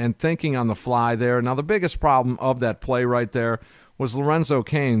strategy and thinking on the fly there. Now, the biggest problem of that play right there was Lorenzo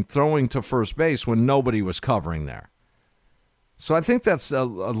Cain throwing to first base when nobody was covering there. So I think that's a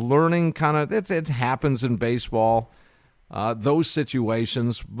learning kind of, it happens in baseball, those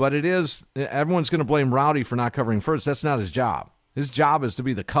situations, but everyone's going to blame Rowdy for not covering first. That's not his job. His job is to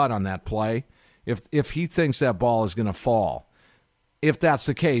be the cut on that play. If he thinks that ball is going to fall. If that's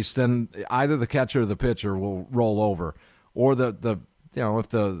the case, then either the catcher or the pitcher will roll over, or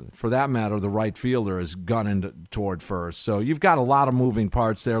for that matter, the right fielder is gunning toward first. So you've got a lot of moving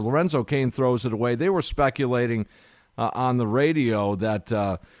parts there. Lorenzo Cain throws it away. They were speculating on the radio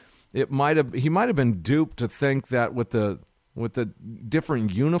that he might have been duped to think that with the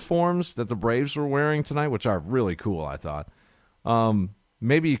different uniforms that the Braves were wearing tonight, which are really cool, I thought.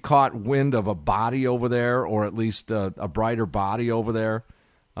 Maybe he caught wind of a body over there, or at least a brighter body over there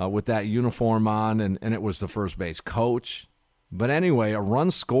with that uniform on, and it was the first base coach. But anyway, a run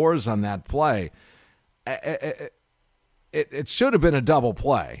scores on that play. It should have been a double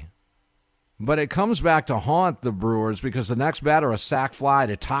play, but it comes back to haunt the Brewers because the next batter, a sac fly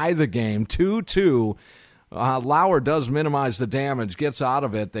to tie the game, 2-2. Lauer does minimize the damage, gets out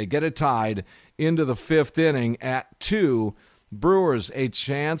of it. They get it tied into the 5th inning at 2. Brewers a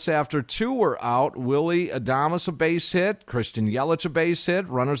chance after 2 were out. Willie Adames a base hit. Christian Yelich a base hit.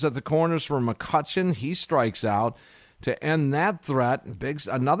 Runners at the corners for McCutchen. He strikes out to end that threat.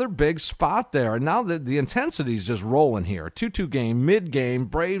 Another big spot there. And now the intensity is just rolling here. 2-2 game, mid-game,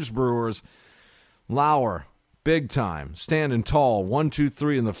 Braves-Brewers. Lauer, big time, standing tall.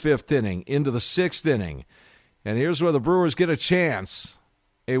 1-2-3 in the 5th inning, into the 6th inning. And here's where the Brewers get a chance.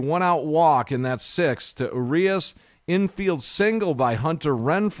 A 1-out walk in that 6th to Urias. Infield single by Hunter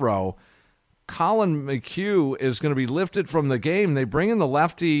Renfroe. Colin McHugh is going to be lifted from the game. They bring in the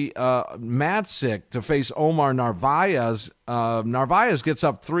lefty Matzik to face Omar Narvaez. Narvaez gets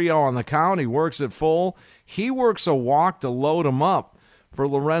up 3-0 on the count. He works it full. He works a walk to load him up for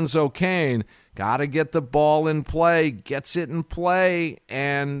Lorenzo Cain. Got to get the ball in play. Gets it in play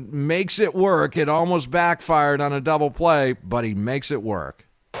and makes it work. It almost backfired on a double play, but he makes it work.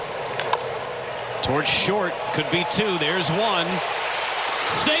 Towards short, could be 2. There's 1.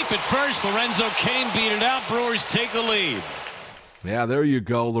 Safe at first. Lorenzo Cain beat it out. Brewers take the lead. Yeah, there you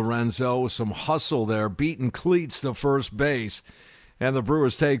go, Lorenzo, with some hustle there, beating cleats to first base. And the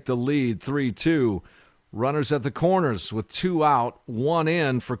Brewers take the lead, 3-2. Runners at the corners with 2 out, 1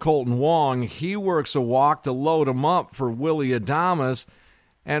 in for Colton Wong. He works a walk to load him up for Willie Adames.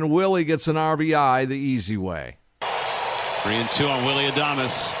 And Willie gets an RBI the easy way. 3-2 on Willie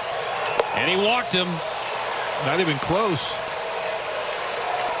Adames. And he walked him. Not even close.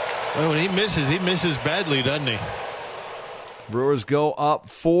 Well, when he misses badly, doesn't he? Brewers go up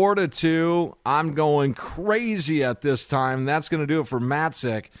 4-2. I'm going crazy at this time. That's going to do it for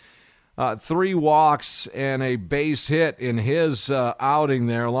Matzik. 3 walks and a base hit in his outing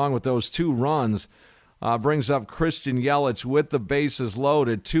there, along with those 2 runs. Brings up Christian Yelich with the bases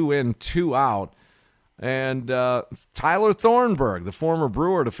loaded, 2 in, 2 out. And Tyler Thornburg, the former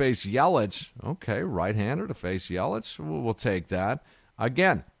Brewer, to face Yelich. Okay, right-hander to face Yelich. We'll take that.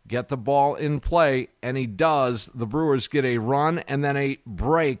 Again, get the ball in play, and he does. The Brewers get a run and then a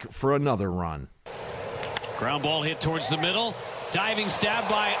break for another run. Ground ball hit towards the middle. Diving stab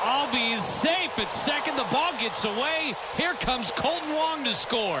by Albies. Safe at second. The ball gets away. Here comes Colton Wong to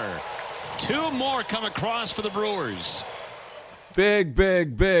score. 2 more come across for the Brewers. Big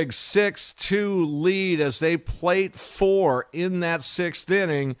 6-2 lead as they plate 4 in that 6th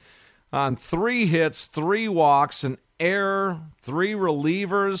inning on 3 hits, 3 walks, an error, 3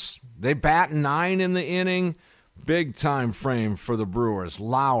 relievers. They bat 9 in the inning. Big time frame for the Brewers.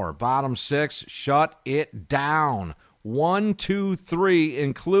 Lauer, bottom 6, shut it down. 1, 2, 3,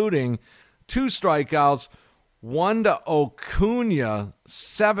 including 2 strikeouts. 1 to Acuna,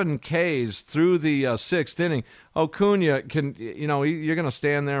 7 Ks through the 6th inning. Acuna can, you're going to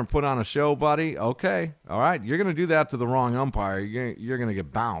stand there and put on a show, buddy. Okay, all right. You're going to do that to the wrong umpire. You're going to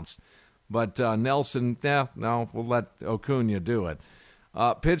get bounced. But Nelson, we'll let Acuna do it.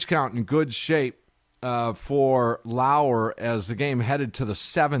 Pitch count in good shape for Lauer as the game headed to the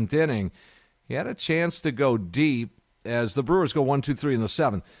 7th inning. He had a chance to go deep as the Brewers go 1, 2, 3 in the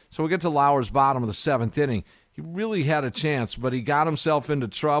 7th. So we get to Lauer's bottom of the 7th inning. He really had a chance, but he got himself into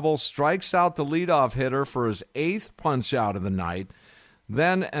trouble, strikes out the leadoff hitter for his 8th punch out of the night,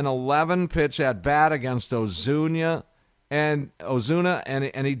 then an 11-pitch at bat against Ozuna, and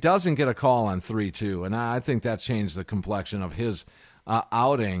he doesn't get a call on 3-2, and I think that changed the complexion of his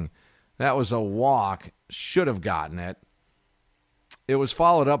outing. That was a walk, should have gotten it. It was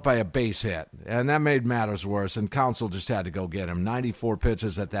followed up by a base hit, and that made matters worse, and Counsell just had to go get him. 94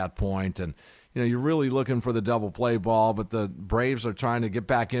 pitches at that point, and you're really looking for the double play ball, but the Braves are trying to get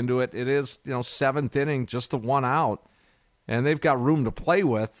back into it. It is, 7th inning, just the 1 out, and they've got room to play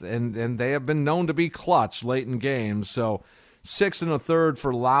with, and they have been known to be clutch late in games. So 6 1/3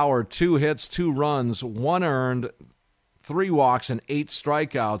 for Lauer, 2 hits, 2 runs, 1 earned, 3 walks, and 8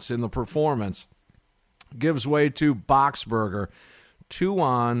 strikeouts in the performance. Gives way to Boxberger. 2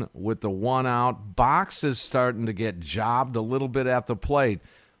 on with the 1 out. Box is starting to get jobbed a little bit at the plate,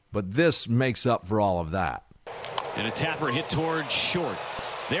 but this makes up for all of that. And a tapper hit towards short.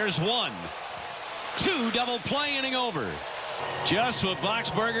 There's 1. 2, double play, inning over. Just what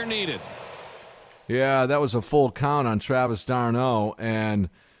Boxberger needed. Yeah, that was a full count on Travis d'Arnaud, and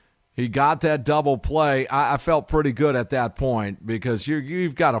he got that double play. I felt pretty good at that point because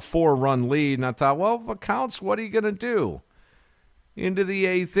you've got a 4-run lead, and I thought, well, if it counts, what are you going to do into the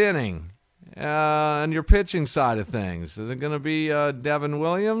 8th inning? And your pitching side of things, is it going to be Devin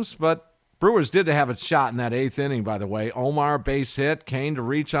Williams? But Brewers did have a shot in that 8th inning, by the way. Omar, base hit, Kane to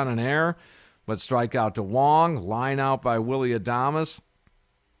reach on an error, but strike out to Wong, line out by Willy Adames.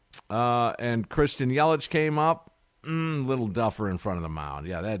 And Christian Yelich came up, little duffer in front of the mound.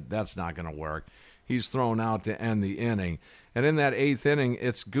 Yeah, that's not going to work. He's thrown out to end the inning. And in that 8th inning,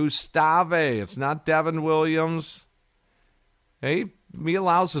 it's Gustave. It's not Devin Williams. He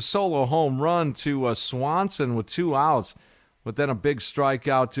allows a solo home run to Swanson with 2 outs, but then a big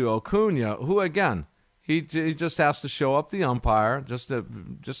strikeout to Acuna, who, again, he just has to show up the umpire. Just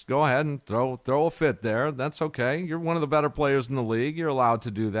go ahead and throw a fit there. That's okay. You're one of the better players in the league. You're allowed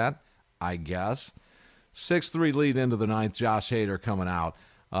to do that, I guess. 6-3 lead into the 9th. Josh Hader coming out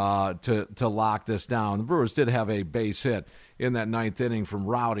to lock this down. The Brewers did have a base hit in that 9th inning from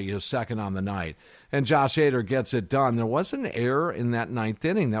Rowdy, his 2nd on the night. And Josh Hader gets it done. There was an error in that 9th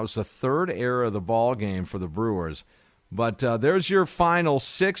inning. That was the 3rd error of the ball game for the Brewers. But there's your final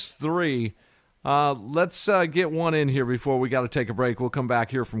 6-3. Let's get one in here before we got to take a break. We'll come back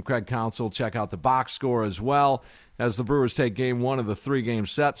here from Craig Counsell, check out the box score as well as the Brewers take game 1 of the 3-game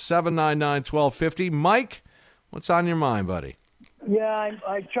set. 799-1250. Mike, what's on your mind, buddy? Yeah,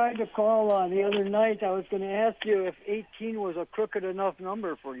 I tried to call the other night. I was going to ask you if 18 was a crooked enough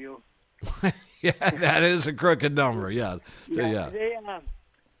number for you. Yeah, that is a crooked number, yes. Yeah.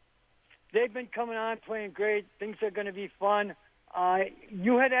 They've been coming on, playing great. Things are going to be fun.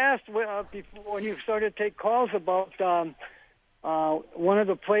 You had asked before when you started to take calls about one of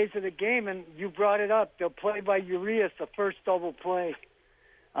the plays of the game, and you brought it up, the play by Urias, the first double play.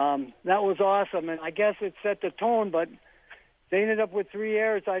 That was awesome, and I guess it set the tone, but they ended up with 3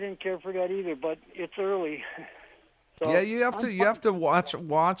 errors. I didn't care for that either, but it's early. So, yeah, you have to watch.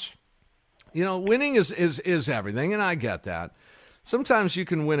 Winning is everything, and I get that. sometimes you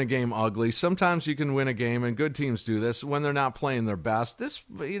can win a game ugly. Sometimes you can win a game, and good teams do this, when they're not playing their best. This,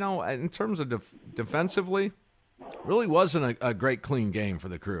 in terms of defensively, really wasn't a great, clean game for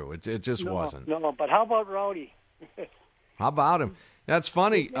the Crew. It just wasn't. No, but how about Rowdy? How about him? That's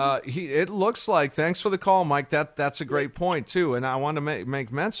funny. It looks like, thanks for the call, Mike. That's a great point, too. And I want to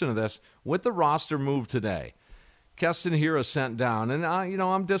make mention of this. With the roster move today, Keston Hiura sent down. And,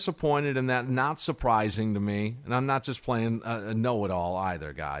 I'm disappointed in that. Not surprising to me. And I'm not just playing a know-it-all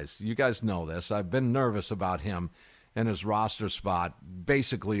either, guys. You guys know this. I've been nervous about him and his roster spot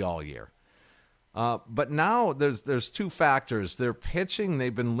basically all year. But now there's two factors. Their pitching,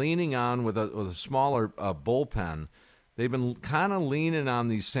 they've been leaning on with a smaller bullpen. They've been kind of leaning on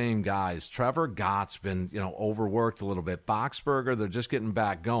these same guys. Trevor Gott's been, overworked a little bit. Boxberger, they're just getting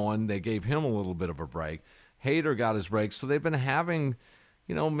back going. They gave him a little bit of a break. Hader got his break. So they've been having,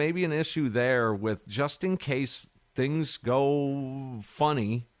 maybe an issue there with, just in case things go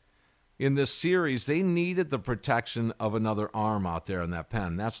funny in this series, they needed the protection of another arm out there in that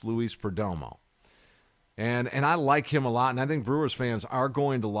pen. That's Luis Perdomo. And I like him a lot, and I think Brewers fans are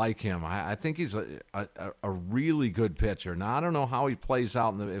going to like him. I think he's a really good pitcher. Now, I don't know how he plays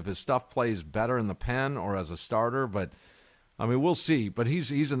out, if his stuff plays better in the pen or as a starter, but, we'll see. But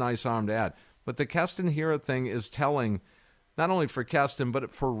he's a nice arm to add. But the Keston Hiura thing is telling, not only for Keston,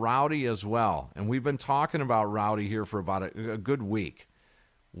 but for Rowdy as well. And we've been talking about Rowdy here for about a good week.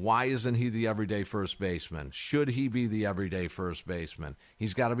 Why isn't he the everyday first baseman? Should he be the everyday first baseman?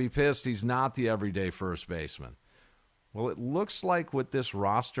 He's got to be pissed he's not the everyday first baseman. Well, it looks like with this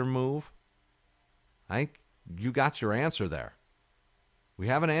roster move, I think you got your answer there. We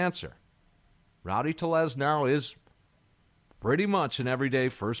have an answer. Rowdy Tellez now is pretty much an everyday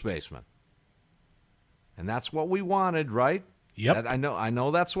first baseman. And that's what we wanted, right? Yep. I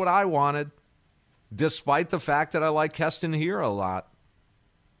know that's what I wanted, despite the fact that I like Keston Hiura a lot.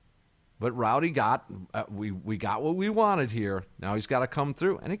 But Rowdy got, we got what we wanted here. Now he's got to come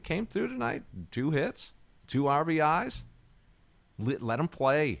through. And it came through tonight. 2 hits, 2 RBIs. Let him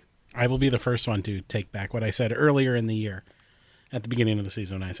play. I will be the first one to take back what I said earlier in the year. At the beginning of the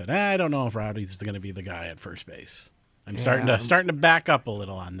season, I said, I don't know if Rowdy's going to be the guy at first base. I'm starting to back up a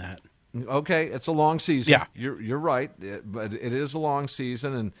little on that. Okay, it's a long season. Yeah. You're right. But it is a long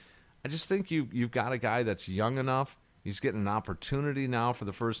season. And I just think you've got a guy that's young enough. He's getting an opportunity now for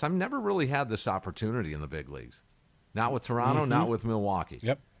the first time. Never really had this opportunity in the big leagues. Not with Toronto, not with Milwaukee.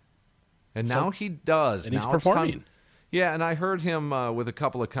 Yep. And now he does. And now he's performing. Yeah, and I heard him with a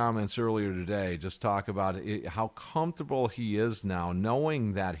couple of comments earlier today just talk about how comfortable he is now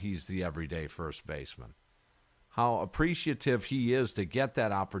knowing that he's the everyday first baseman. How appreciative he is to get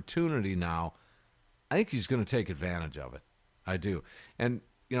that opportunity now. I think he's going to take advantage of it. I do. And,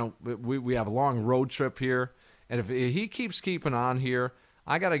 we have a long road trip here. And if he keeping on here,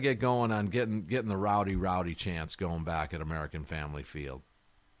 I got to get going on getting the Rowdy chance going back at American Family Field.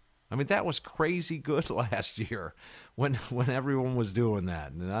 That was crazy good last year when everyone was doing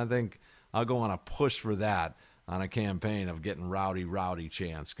that. And I think I'll go on a push for that on a campaign of getting Rowdy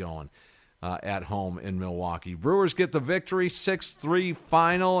chance going at home in Milwaukee. Brewers get the victory, 6-3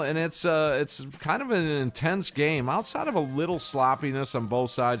 final, and it's kind of an intense game. Outside of a little sloppiness on both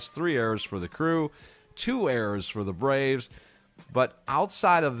sides, 3 errors for the Crew, 2 errors for the Braves. But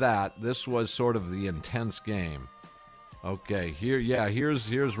outside of that, this was sort of the intense game. Okay,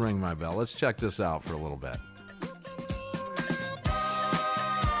 here's Ring My Bell. Let's check this out for a little bit.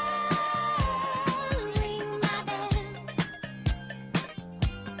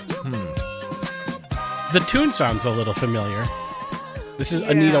 The tune sounds a little familiar. This is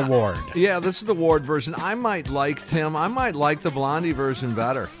Anita Ward. Yeah, this is the Ward version. I might like the Blondie version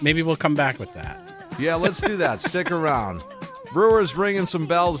better. Maybe we'll come back with that. Yeah, let's do that. Stick around. Brewers ringing some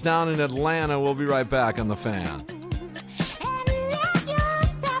bells down in Atlanta. We'll be right back on The Fan.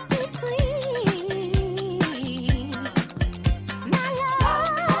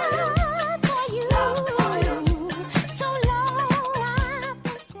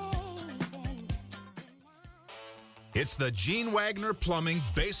 It's the Gene Wagner Plumbing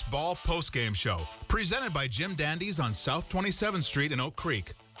Baseball Postgame Show, presented by Jim Dandy's on South 27th Street in Oak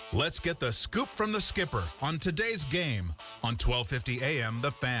Creek. Let's get the scoop from the skipper on today's game on 1250 AM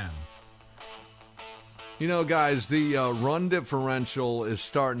The Fan. Guys, the run differential is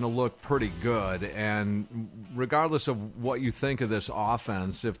starting to look pretty good, and regardless of what you think of this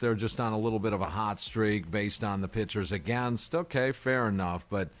offense, if they're just on a little bit of a hot streak based on the pitchers against, okay, fair enough,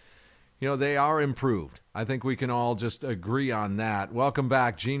 but they are improved. I think we can all just agree on that. Welcome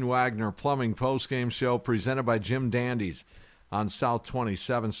back, Gene Wagner Plumbing Postgame Show, presented by Jim Dandy's on South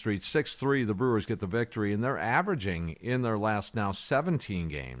 27th Street. 6-3, the Brewers get the victory, and they're averaging in their last now 17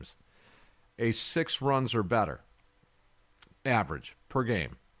 games a 6 runs or better average per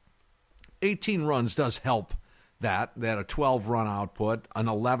game. 18 runs does help that. They had a 12-run output, an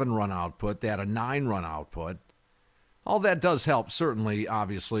 11-run output. They had a 9-run output. All that does help, certainly,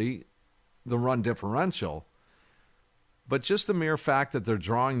 obviously, the run differential. But just the mere fact that they're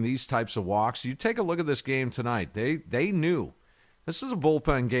drawing these types of walks, you take a look at this game tonight. They knew. This is a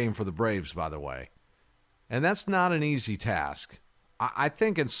bullpen game for the Braves, by the way. And that's not an easy task. I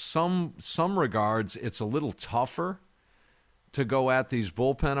think in some regards it's a little tougher to go at these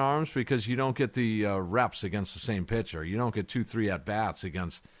bullpen arms because you don't get the reps against the same pitcher. You don't get 2-3 at-bats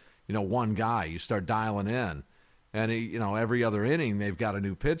against, one guy. You start dialing in. And, every other inning they've got a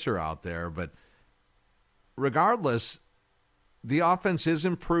new pitcher out there. But regardless, the offense is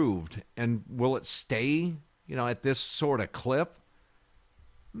improved. And will it stay, at this sort of clip?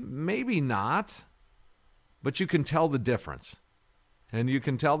 Maybe not. But you can tell the difference. And you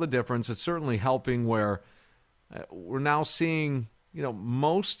can tell the difference. It's certainly helping where we're now seeing,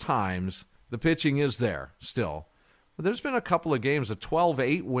 most times the pitching is there still. But there's been a couple of games, a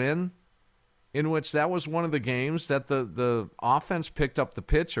 12-8 win, in which that was one of the games that the offense picked up the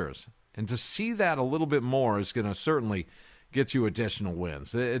pitchers. And to see that a little bit more is going to certainly get you additional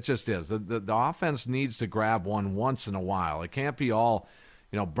wins. It just is. The offense needs to grab one once in a while. It can't be all,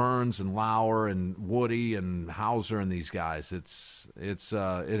 Burns and Lauer and Woody and Hauser and these guys. It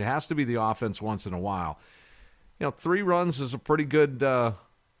has to be the offense once in a while. 3 runs is a pretty good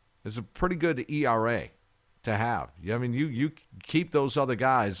ERA to have. I mean, you keep those other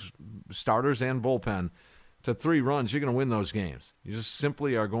guys, starters and bullpen, to 3 runs, you're going to win those games. You just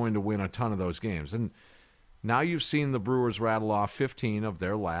simply are going to win a ton of those games. And now you've seen the Brewers rattle off 15 of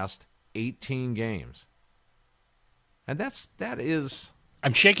their last 18 games. And that is...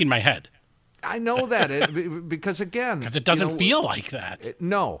 I'm shaking my head. I know that because again, because it doesn't feel like that.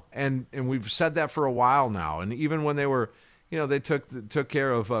 No, and we've said that for a while now. And even when they were, they took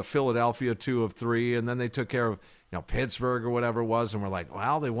care of Philadelphia 2 of 3, and then they took care of Pittsburgh or whatever it was, and we're like,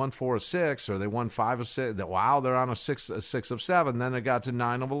 well, they won 4 of 6, or they won 5 of 6. Wow, they're on a 6 of 7. Then they got to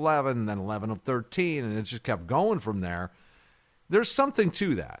 9 of 11, and then 11 of 13, and it just kept going from there. There's something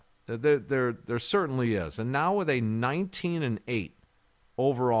to that. There certainly is. And now with a 19-8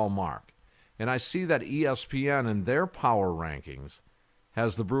 overall mark. And I see that ESPN in their power rankings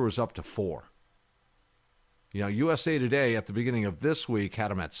has the Brewers up to 4. USA Today at the beginning of this week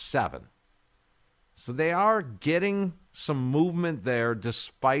had them at 7. So they are getting some movement there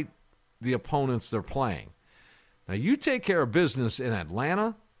despite the opponents they're playing. Now, you take care of business in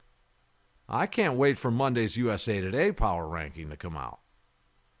Atlanta. I can't wait for Monday's USA Today power ranking to come out.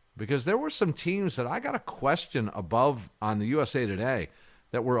 Because there were some teams that I got a question above on the USA Today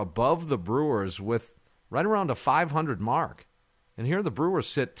that were above the Brewers with right around a 500 mark. And here the Brewers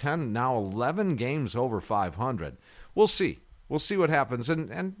sit 11 games over 500. We'll see. We'll see what happens.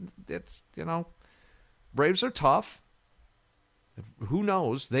 And it's, Braves are tough. Who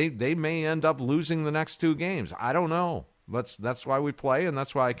knows? They may end up losing the next 2 games. I don't know. That's why we play, and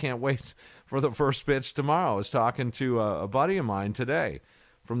that's why I can't wait for the first pitch tomorrow. I was talking to a buddy of mine today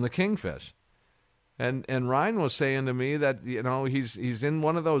from the Kingfish. And Ryan was saying to me that, he's in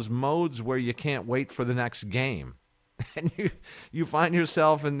one of those modes where you can't wait for the next game. And you find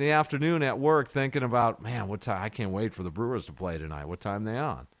yourself in the afternoon at work thinking about, man, what time? I can't wait for the Brewers to play tonight. What time are they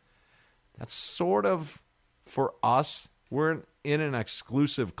on? That's sort of, for us, we're in an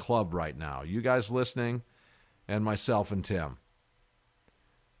exclusive club right now. You guys listening and myself and Tim.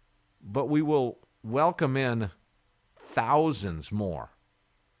 But we will welcome in thousands more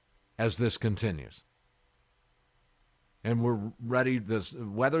as this continues. And we're ready. This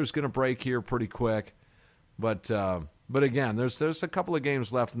weather's going to break here pretty quick. But again, there's a couple of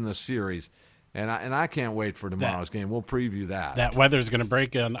games left in this series, and I can't wait for tomorrow's game. We'll preview that. That weather's going to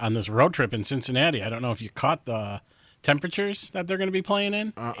break on this road trip in Cincinnati. I don't know if you caught the temperatures that they're going to be playing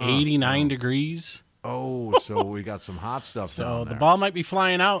in. 89 degrees. Oh, so we got some hot stuff down there. So the ball might be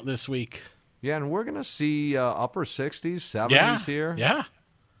flying out this week. Yeah, and we're going to see upper 60s, 70s here. Yeah.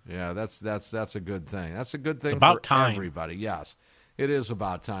 Yeah, that's a good thing. That's a good thing for time. Everybody. Yes, it is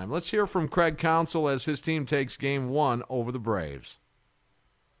about time. Let's hear from Craig Counsell as his team takes Game 1 over the Braves.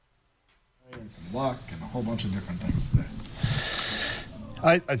 And some luck and a whole bunch of different things today.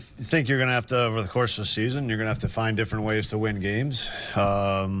 I think you're going to have to, over the course of the season, you're going to have to find different ways to win games.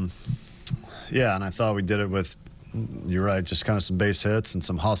 And I thought we did it with, you're right, just kind of some base hits and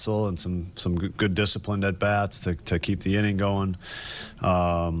some hustle and some good disciplined at-bats to keep the inning going.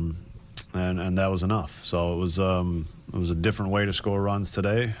 and that was enough. So it was a different way to score runs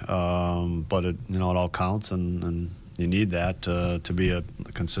today, but it all counts, and you need that to be a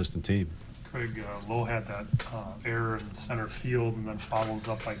consistent team. Craig Lowe had that error in center field, and then follows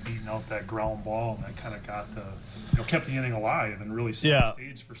up by beating out that ground ball, and that kind of got kept the inning alive and really set the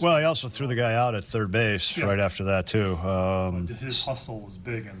stage for. Well, he also threw the guy out at third base right after that too. His hustle was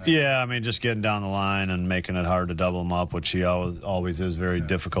big in that. Yeah, I mean, just getting down the line and making it hard to double him up, which he always is very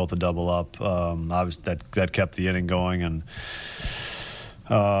difficult to double up. Obviously, that kept the inning going, and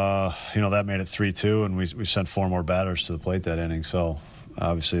that made it 3-2, and we sent 4 more batters to the plate that inning. So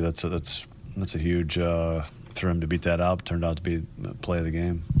obviously, that's a huge for him to beat that out. Turned out to be the play of the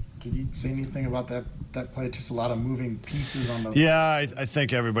game. Did you say anything about that play? Just a lot of moving pieces on the. Yeah, I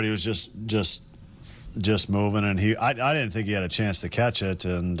think everybody was just moving, and I didn't think he had a chance to catch it,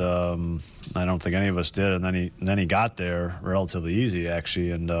 and I don't think any of us did. And then he got there relatively easy,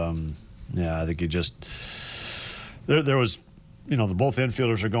 actually, and I think he just there was. The both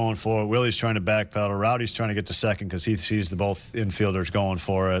infielders are going for it. Willie's trying to backpedal. Rowdy's trying to get to second because he sees the both infielders going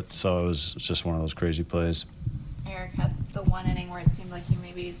for it. So it was just one of those crazy plays. Eric had the one inning where it seemed like he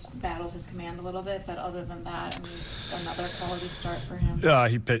maybe battled his command a little bit, but other than that, another quality start for him. Yeah,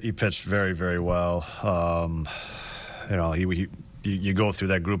 he pitched very, very well. You go through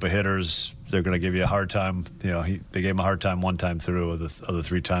that group of hitters, they're going to give you a hard time. They gave him a hard time one time through of the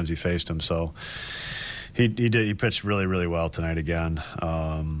 3 times he faced him. So. He pitched really, really well tonight again.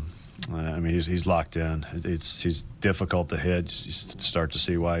 He's locked in. He's difficult to hit. You start to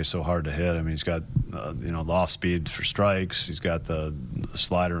see why he's so hard to hit. He's got the off speed for strikes. He's got the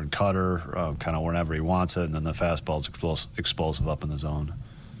slider and cutter kind of whenever he wants it, and then the fastball's explosive up in the zone.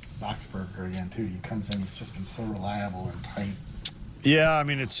 Boxberger again too. He comes in. He's just been so reliable and tight. Yeah,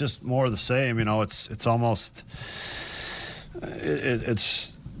 it's just more of the same. It's almost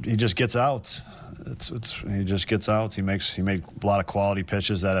he just gets out. He just gets out. He made a lot of quality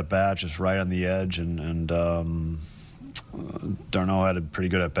pitches that at bat, just right on the edge, and Darno had a pretty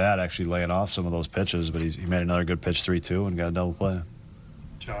good at bat actually laying off some of those pitches, but he made another good pitch 3-2 and got a double play.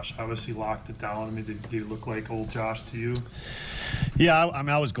 Josh obviously locked it down. Did he look like old Josh to you? Yeah,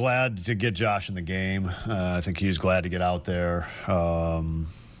 I was glad to get Josh in the game. I think he was glad to get out there. He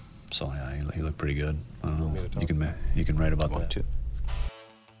looked pretty good. You can write about that too.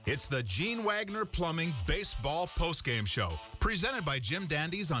 It's the Gene Wagner Plumbing Baseball Postgame Show, presented by Jim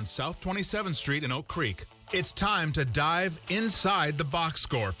Dandy's on South 27th Street in Oak Creek. It's time to dive inside the box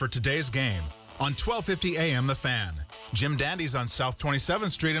score for today's game on 1250 AM The Fan. Jim Dandy's on South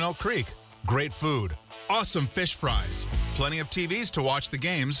 27th Street in Oak Creek. Great food, awesome fish fries, plenty of TVs to watch the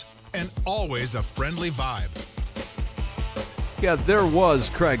games, and always a friendly vibe. Yeah, there was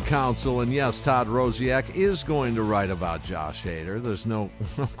Craig Counsell, and yes, Todd Rosiak is going to write about Josh Hader. There's no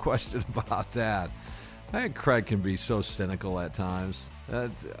question about that. I think Craig can be so cynical at times.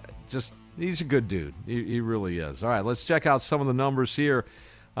 He's a good dude. He really is. All right, let's check out some of the numbers here.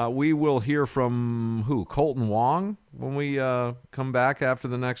 We will hear from who? Colton Wong when we come back after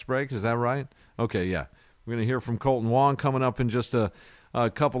the next break. Is that right? Okay, yeah. We're going to hear from Colton Wong coming up in just a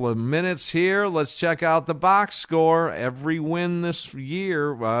couple of minutes here. Let's check out the box score. Every win this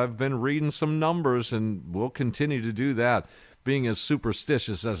year, I've been reading some numbers, and we'll continue to do that, being as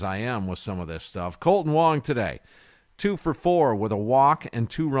superstitious as I am with some of this stuff. Colton Wong today, 2 for 4 with a walk and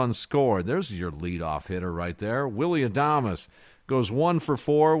 2 runs scored. There's your leadoff hitter right there. Willie Adames goes 1 for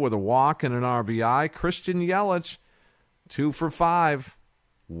 4 with a walk and an RBI. Christian Yelich, 2 for 5,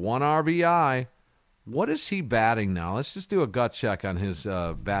 1 RBI. What is he batting now? Let's just do a gut check on his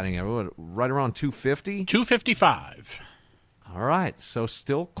batting. Right around 250? 255. All right, so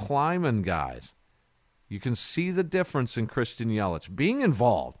still climbing, guys. You can see the difference in Christian Yelich being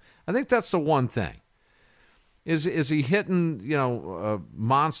involved. I think that's the one thing. Is he hitting,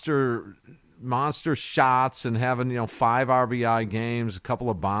 monster shots and having, 5 RBI games, a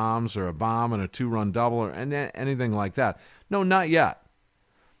couple of bombs, or a bomb and a 2-run double, or anything like that? No, not yet.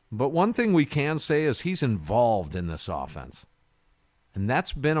 But one thing we can say is he's involved in this offense, and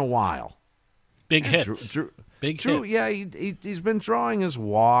that's been a while. Big hits. Big hits. Yeah, he's been drawing his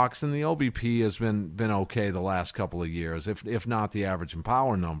walks, and the OBP has been okay the last couple of years, if not the average in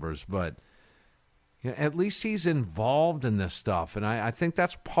power numbers. But at least he's involved in this stuff, and I think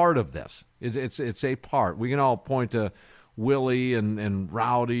that's part of this. It's a part. We can all point to Willie and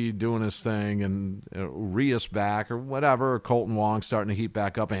Rowdy doing his thing, and Urias back or whatever, or Colton Wong starting to heat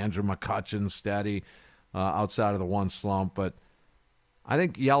back up, Andrew McCutchen steady outside of the one slump. But I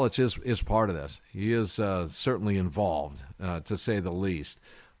think Yelich is part of this. He is certainly involved, to say the least.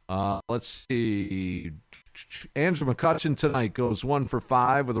 Let's see. Andrew McCutchen tonight goes 1 for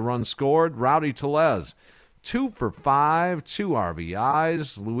 5 with a run scored. Rowdy Tellez, 2 for 5, 2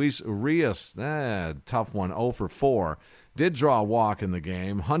 RBIs. Luis Urias, tough one, 0 for 4. Did draw a walk in the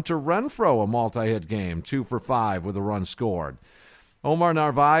game. Hunter Renfroe, a multi-hit game, 2 for 5 with a run scored. Omar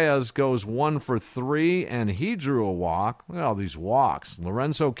Narvaez goes 1 for 3, and he drew a walk. Look at all these walks.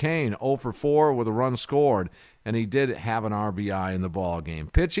 Lorenzo Cain, 0 for 4 with a run scored, and he did have an RBI in the ball game.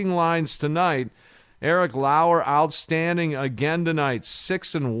 Pitching lines tonight, Eric Lauer outstanding again tonight,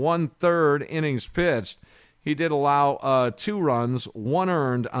 6 1/3 innings pitched. He did allow 2 runs, 1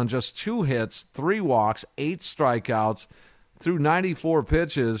 earned on just 2 hits, 3 walks, 8 strikeouts through 94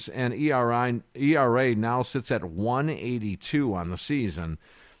 pitches, and ERA now sits at 1.82 on the season.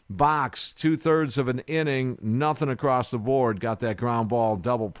 Box, 2/3 of an inning, nothing across the board, got that ground ball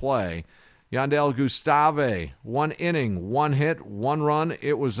double play. Yandel Gustave, 1 inning, 1 hit, 1 run,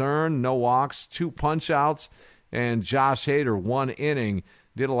 it was earned, no walks, 2 punch-outs, and Josh Hader, 1 inning,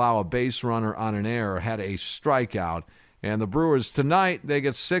 did allow a base runner on an error, had a strikeout. And the Brewers tonight, they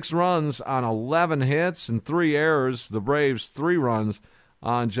get 6 runs on 11 hits and 3 errors. The Braves, 3 runs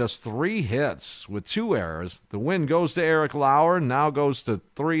on just 3 hits with 2 errors. The win goes to Eric Lauer, now goes to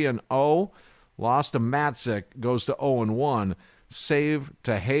 3-0. Loss to Matzik, goes to 0-1. Save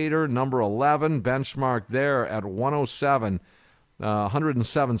to Hader, number 11, benchmark there at 107,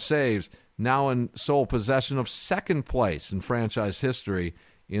 107 saves. Now in sole possession of second place in franchise history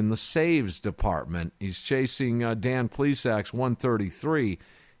in the saves department. He's chasing Dan Plesac's 133.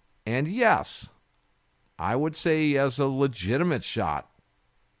 And yes, I would say he has a legitimate shot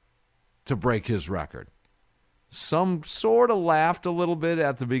to break his record. Some sort of laughed a little bit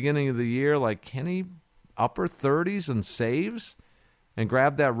at the beginning of the year, like, can he upper 30s and saves and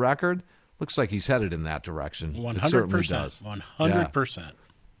grab that record? Looks like he's headed in that direction. 100%. It certainly does. 100%.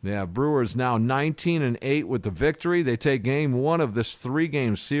 Yeah, Brewers now 19-8 with the victory. They take game 1 of this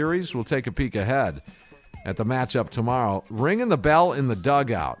 3-game series. We'll take a peek ahead at the matchup tomorrow. Ringing the bell in the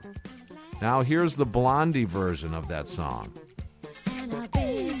dugout. Now here's the Blondie version of that song.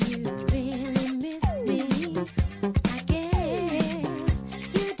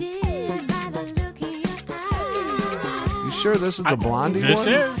 You sure this is the Blondie this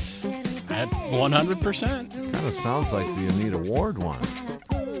one? This is. At 100%. Kind of sounds like the Anita Ward one.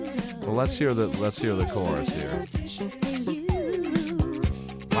 Well, let's hear the chorus here.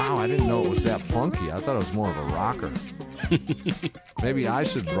 Wow, I didn't know it was that funky. I thought it was more of a rocker. Maybe I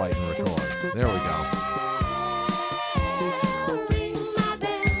should write and record. There we go.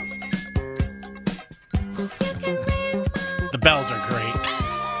 The bells are great.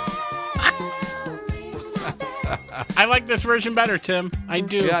 I like this version better, Tim. I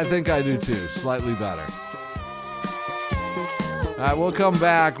do. Yeah, I think I do too. Slightly better. All right, we'll come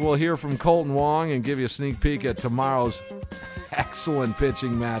back. We'll hear from Colton Wong and give you a sneak peek at tomorrow's excellent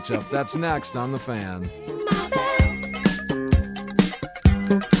pitching matchup. That's next on The Fan.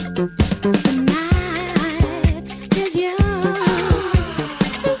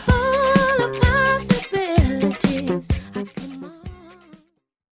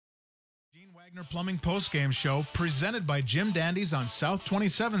 Gene Wagner Plumbing Postgame Show presented by Jim Dandy's on South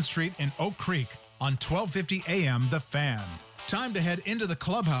 27th Street in Oak Creek on 1250 AM The Fan. Time to head into the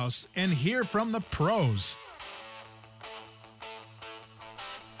clubhouse and hear from the pros.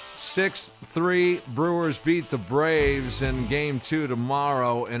 6-3 Brewers beat the Braves in Game 2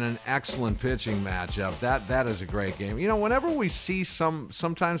 tomorrow in an excellent pitching matchup. That is a great game. You know, whenever we see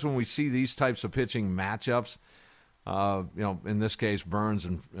sometimes when we see these types of pitching matchups, in this case Burns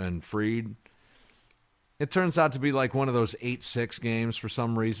and Fried, it turns out to be like one of those 8-6 games for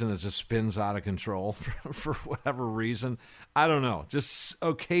some reason. It just spins out of control for whatever reason. I don't know. Just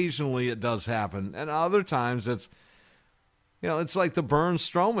occasionally it does happen. And other times it's like the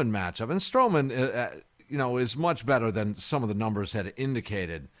Burns-Stroman matchup. And Stroman, is much better than some of the numbers had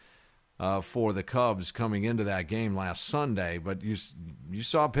indicated for the Cubs coming into that game last Sunday. But you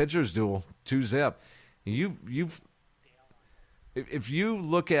saw a pitcher's duel, 2-zip. If you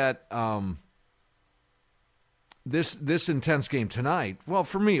look at this intense game tonight, well,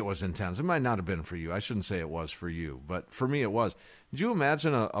 for me it was intense. It might not have been for you. I shouldn't say it was for you, but for me it was. Did you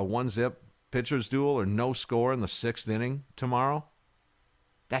imagine a 1-zip pitcher's duel or no score in the 6th inning tomorrow?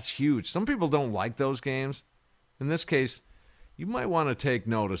 That's huge. Some people don't like those games. In this case, you might want to take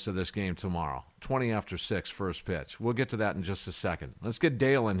notice of this game tomorrow. 20 after 6, first pitch. We'll get to that in just a second. Let's get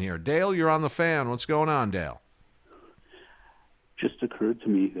Dale in here. Dale, you're on The Fan. What's going on, Dale? Just occurred to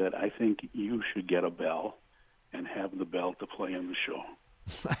me that I think you should get a bell and have the bell to play on the show.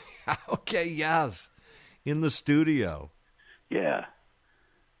 Okay, yes. In the studio. Yeah.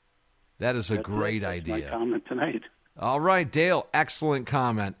 That is a great That's idea. my comment tonight. All right, Dale, excellent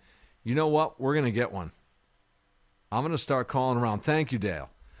comment. You know what? We're going to get one. I'm going to start calling around. Thank you,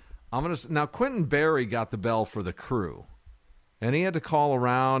 Dale. Now, Quentin Berry got the bell for the Crew, and he had to call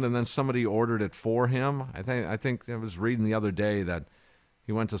around, and then somebody ordered it for him. I think I was reading the other day that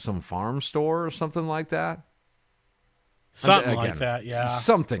he went to some farm store or something like that. Something like that, yeah.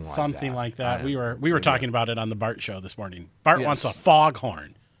 Something like that. We were talking about it on the Bart show this morning. Bart wants a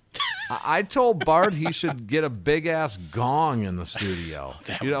foghorn. I told Bart he should get a big-ass gong in the studio.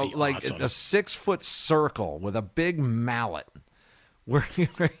 That would be like awesome. a 6-foot circle with a big mallet where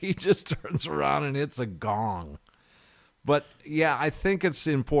he just turns around and hits a gong. But, yeah, I think it's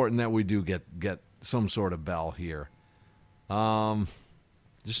important that we do get some sort of bell here.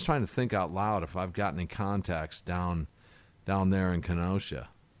 Just trying to think out loud if I've got any contacts down there in Kenosha.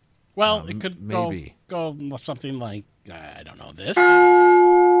 Well, it could maybe go something like, I don't know, this.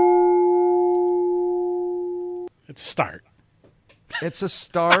 It's a start. It's a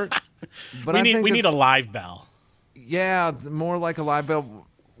start. But we need a live bell. Yeah, more like a live bell.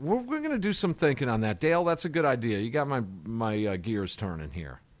 We're going to do some thinking on that. Dale, that's a good idea. You got my gears turning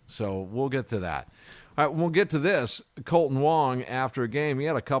here. So we'll get to that. All right, we'll get to this. Colton Wong, after a game, he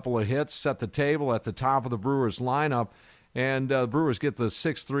had a couple of hits, set the table at the top of the Brewers lineup, and the Brewers get the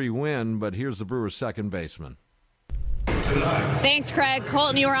 6-3 win, but here's the Brewers' second baseman. Thanks, Craig.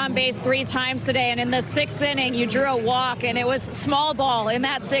 Colton, you were on base 3 times today, and in the 6th inning, you drew a walk, and it was small ball. In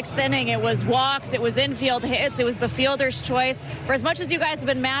that 6th inning, it was walks, it was infield hits, it was the fielder's choice. For as much as you guys have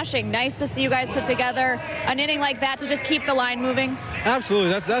been mashing, nice to see you guys put together an inning like that to just keep the line moving.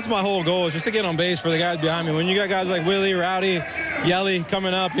 Absolutely. That's my whole goal, is just to get on base for the guys behind me. When you got guys like Willie, Rowdy, Yelly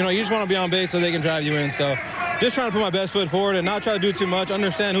coming up, you just want to be on base so they can drive you in. So just trying to put my best foot forward and not try to do too much,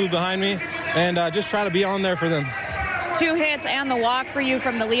 understand who's behind me, and just try to be on there for them. 2 hits and the walk for you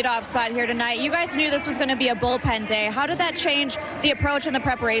from the leadoff spot here tonight. You guys knew this was going to be a bullpen day. How did that change the approach and the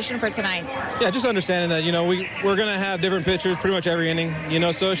preparation for tonight? Yeah, just understanding that, we're going to have different pitchers pretty much every inning,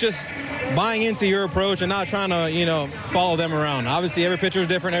 so it's just buying into your approach and not trying to, follow them around. Obviously, every pitcher is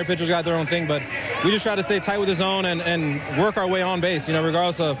different. Every pitcher's got their own thing, but we just try to stay tight with the zone and work our way on base,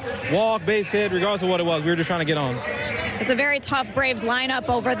 regardless of walk, base hit, regardless of what it was. We were just trying to get on. It's a very tough Braves lineup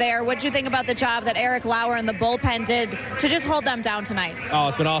over there. What did you think about the job that Eric Lauer and the bullpen did to just hold them down tonight? Oh,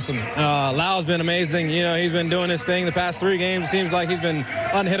 it's been awesome. Lauer's been amazing. He's been doing his thing the past 3 games. It seems like he's been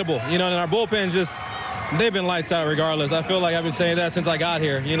unhittable. And our bullpen they've been lights out regardless. I feel like I've been saying that since I got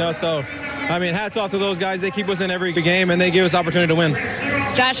here, So, hats off to those guys. They keep us in every game, and they give us opportunity to win.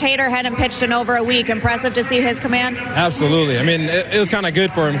 Josh Hader hadn't pitched in over a week. Impressive to see his command? Absolutely. It was kind of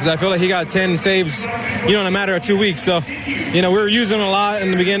good for him because I feel like he got 10 saves, in a matter of 2 weeks. So, we were using him a lot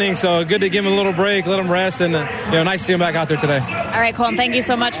in the beginning, so good to give him a little break, let him rest, and, nice to see him back out there today. All right, Colton, thank you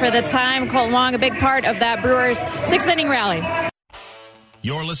so much for the time. Colton Wong, a big part of that Brewers 6th inning rally.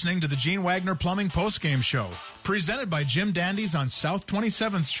 You're listening to the Gene Wagner Plumbing Postgame Show, presented by Jim Dandy's on South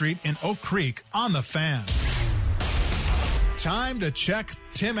 27th Street in Oak Creek on The Fan. Time to check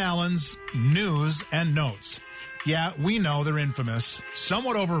Tim Allen's news and notes. Yeah, we know they're infamous,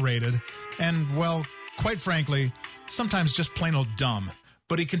 somewhat overrated, and, well, quite frankly, sometimes just plain old dumb.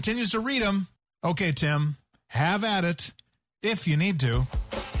 But he continues to read them. Okay, Tim, have at it, if you need to.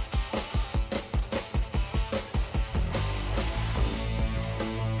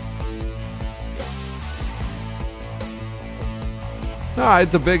 All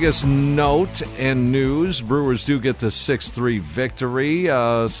right, the biggest note and news. Brewers do get the 6-3 victory.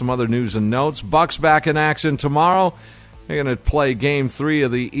 Some other news and notes. Bucks back in action tomorrow. They're going to play Game 3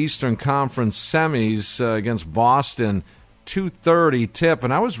 of the Eastern Conference semis against Boston. 2:30 tip.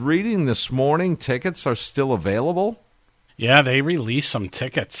 And I was reading this morning, tickets are still available? Yeah, they released some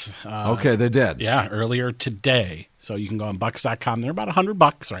tickets. Okay, they did. Yeah, earlier today. So you can go on Bucks.com. They're about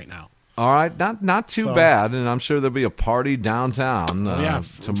 $100 right now. All right, not too bad, and I'm sure there'll be a party downtown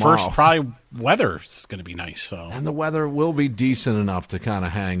tomorrow. First, probably weather's going to be nice. So, and the weather will be decent enough to kind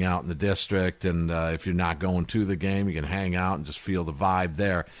of hang out in the district, and if you're not going to the game, you can hang out and just feel the vibe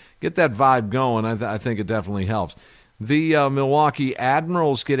there. Get that vibe going. I think it definitely helps. The Milwaukee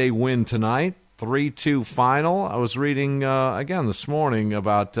Admirals get a win tonight, 3-2 final. I was reading again this morning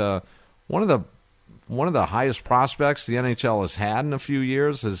about one of the highest prospects the NHL has had in a few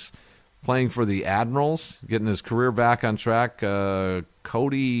years is playing for the Admirals, getting his career back on track.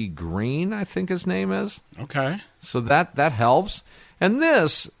 Cody Green, I think his name is. Okay. So that helps. And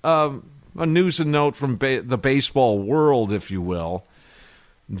this, a news and note from the baseball world, if you will.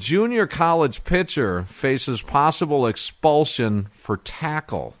 Junior college pitcher faces possible expulsion for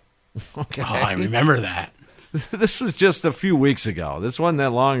tackle. Okay. Oh, I remember that. This was just a few weeks ago. This wasn't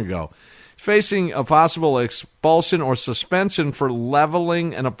that long ago. Facing a possible expulsion or suspension for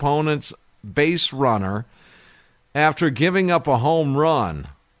leveling an opponent's base runner after giving up a home run.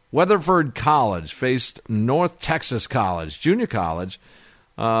 Weatherford College faced North Texas College, junior college.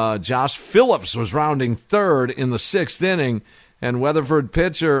 Josh Phillips was rounding third in the 6th inning, and Weatherford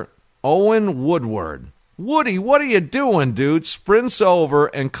pitcher Owen Woodward. Woody, what are you doing, dude? Sprints over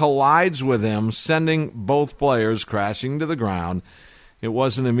and collides with him, sending both players crashing to the ground. It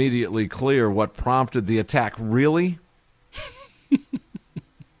wasn't immediately clear what prompted the attack. Really?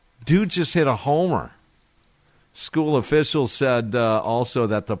 Dude just hit a homer. School officials said also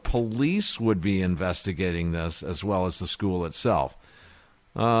that the police would be investigating this as well as the school itself.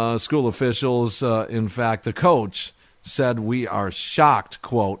 School officials, in fact, the coach said, "We are shocked,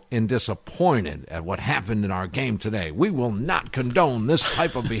 quote, and disappointed at what happened in our game today. We will not condone this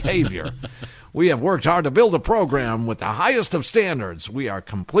type of behavior. We have worked hard to build a program with the highest of standards. We are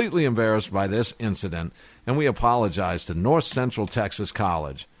completely embarrassed by this incident, and we apologize to North Central Texas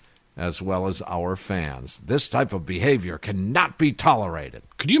College as well as our fans. This type of behavior cannot be tolerated."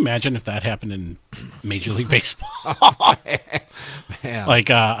 Could you imagine if that happened in Major League Baseball? Man.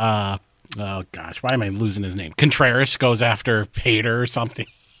 Like, oh gosh, why am I losing his name? Contreras goes after Pater or something.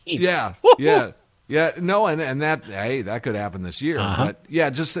 Yeah. No, and that, hey, that could happen this year. But yeah,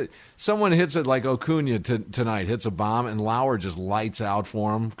 just someone hits it like Acuna tonight, hits a bomb, and Lauer just lights out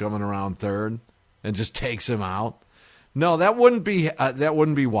for him coming around third and just takes him out. No, that wouldn't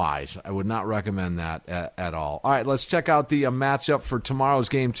be wise. I would not recommend that at all. All right, let's check out the matchup for tomorrow's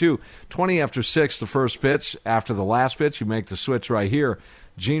game 2. 20 after 6, the first pitch. After the last pitch, you make the switch right here.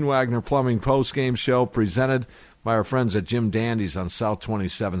 Gene Wagner Plumbing postgame show presented by our friends at Jim Dandy's on South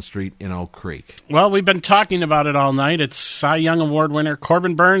 27th Street in Oak Creek. Well, we've been talking about it all night. It's Cy Young Award winner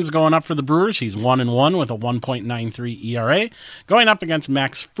Corbin Burns going up for the Brewers. He's 1-1 with a 1.93 ERA, going up against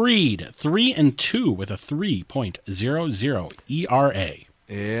Max Fried, 3-2 with a 3.00 ERA.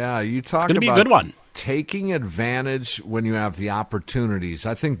 Yeah, you talk about be a good one. Taking advantage when you have the opportunities.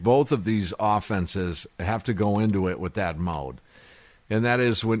 I think both of these offenses have to go into it with that mode. And that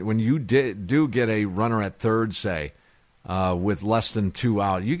is when you do get a runner at third, say, with less than 2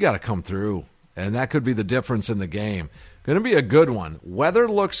 out, you got to come through. And that could be the difference in the game. Going to be a good one. Weather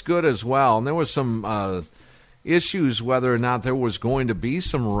looks good as well. And there was some issues whether or not there was going to be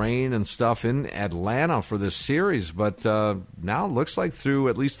some rain and stuff in Atlanta for this series. But now it looks like through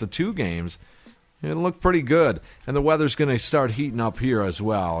at least the 2 games, it looked pretty good. And the weather's going to start heating up here as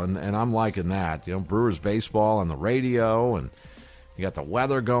well. And I'm liking that. You know, Brewers baseball on the radio, and you got the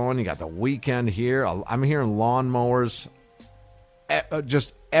weather going. You got the weekend here. I'm hearing lawnmowers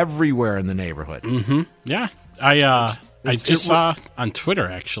just everywhere in the neighborhood. Mm-hmm. Yeah. I just saw on Twitter,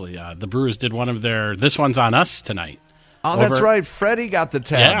 actually, the Brewers did one of their This One's on Us tonight. Oh, that's right. Freddie got the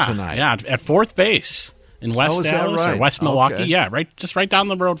tab tonight. Yeah, at fourth base in West Dallas or West Milwaukee. Okay. Yeah, right down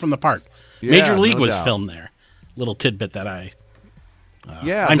the road from the park. Yeah, Major League was filmed there. Little tidbit that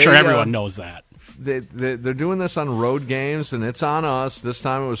I'm sure everyone knows that. They're doing this on road games, and it's on us. This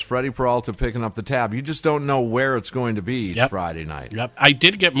time it was Freddie Peralta picking up the tab. You just don't know where it's going to be each Friday night. Yep. I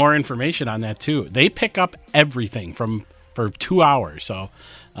did get more information on that, too. They pick up everything for 2 hours. So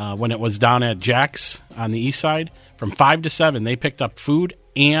when it was down at Jack's on the east side, from 5 to 7, they picked up food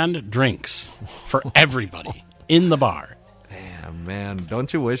and drinks for everybody in the bar. Damn, man.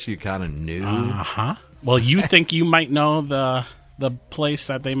 Don't you wish you kind of knew? Uh-huh. Well, you think you might know the place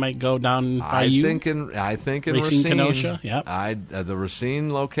that they might go down by you? I think in Racine. Kenosha. Yep. The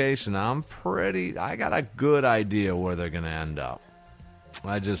Racine location, I got a good idea where they're going to end up.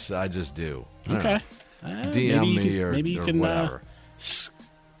 I just do. Okay. DM me or maybe you can whatever.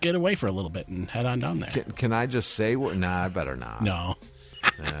 Get away for a little bit and head on down there. Can I just say what? Nah, I better not. No.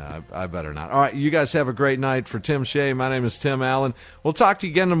 I better not. All right, you guys have a great night. For Tim Shea, my name is Tim Allen. We'll talk to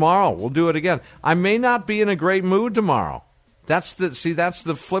you again tomorrow. We'll do it again. I may not be in a great mood tomorrow. That's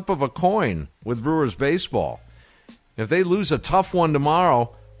the flip of a coin with Brewers baseball. If they lose a tough one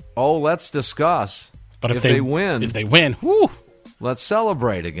tomorrow, let's discuss. But if they win, whoo, let's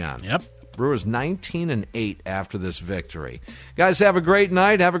celebrate again. Yep. Brewers 19-8 after this victory. Guys, have a great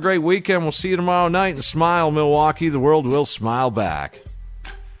night. Have a great weekend. We'll see you tomorrow night. And smile, Milwaukee. The world will smile back.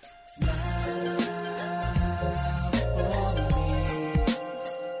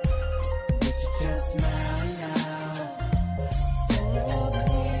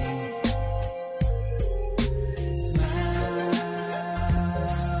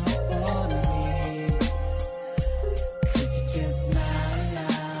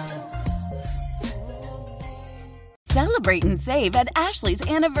 Celebrate and save at Ashley's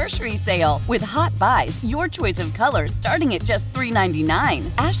Anniversary Sale. With Hot Buys, your choice of colors starting at just $3.99.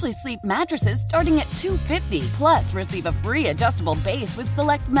 Ashley Sleep mattresses starting at $2.50. Plus, receive a free adjustable base with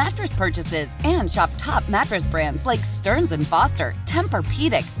select mattress purchases. And shop top mattress brands like Stearns & Foster,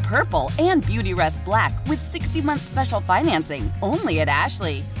 Tempur-Pedic, Purple, and Beautyrest Black with 60-month special financing. Only at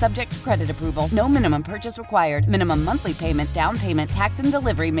Ashley. Subject to credit approval. No minimum purchase required. Minimum monthly payment, down payment, tax, and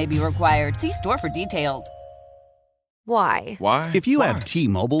delivery may be required. See store for details. Why? If you have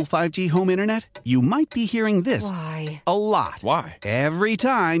T-Mobile 5G home internet, you might be hearing this a lot. Why? Every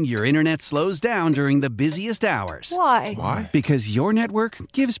time your internet slows down during the busiest hours. Why? Because your network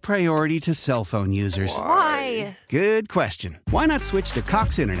gives priority to cell phone users. Why? Good question. Why not switch to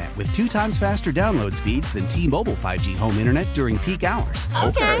Cox Internet with 2 times faster download speeds than T-Mobile 5G home internet during peak hours?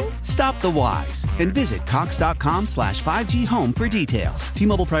 Okay. Stop the whys and visit cox.com/5G home for details.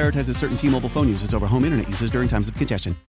 T-Mobile prioritizes certain T-Mobile phone users over home internet users during times of congestion.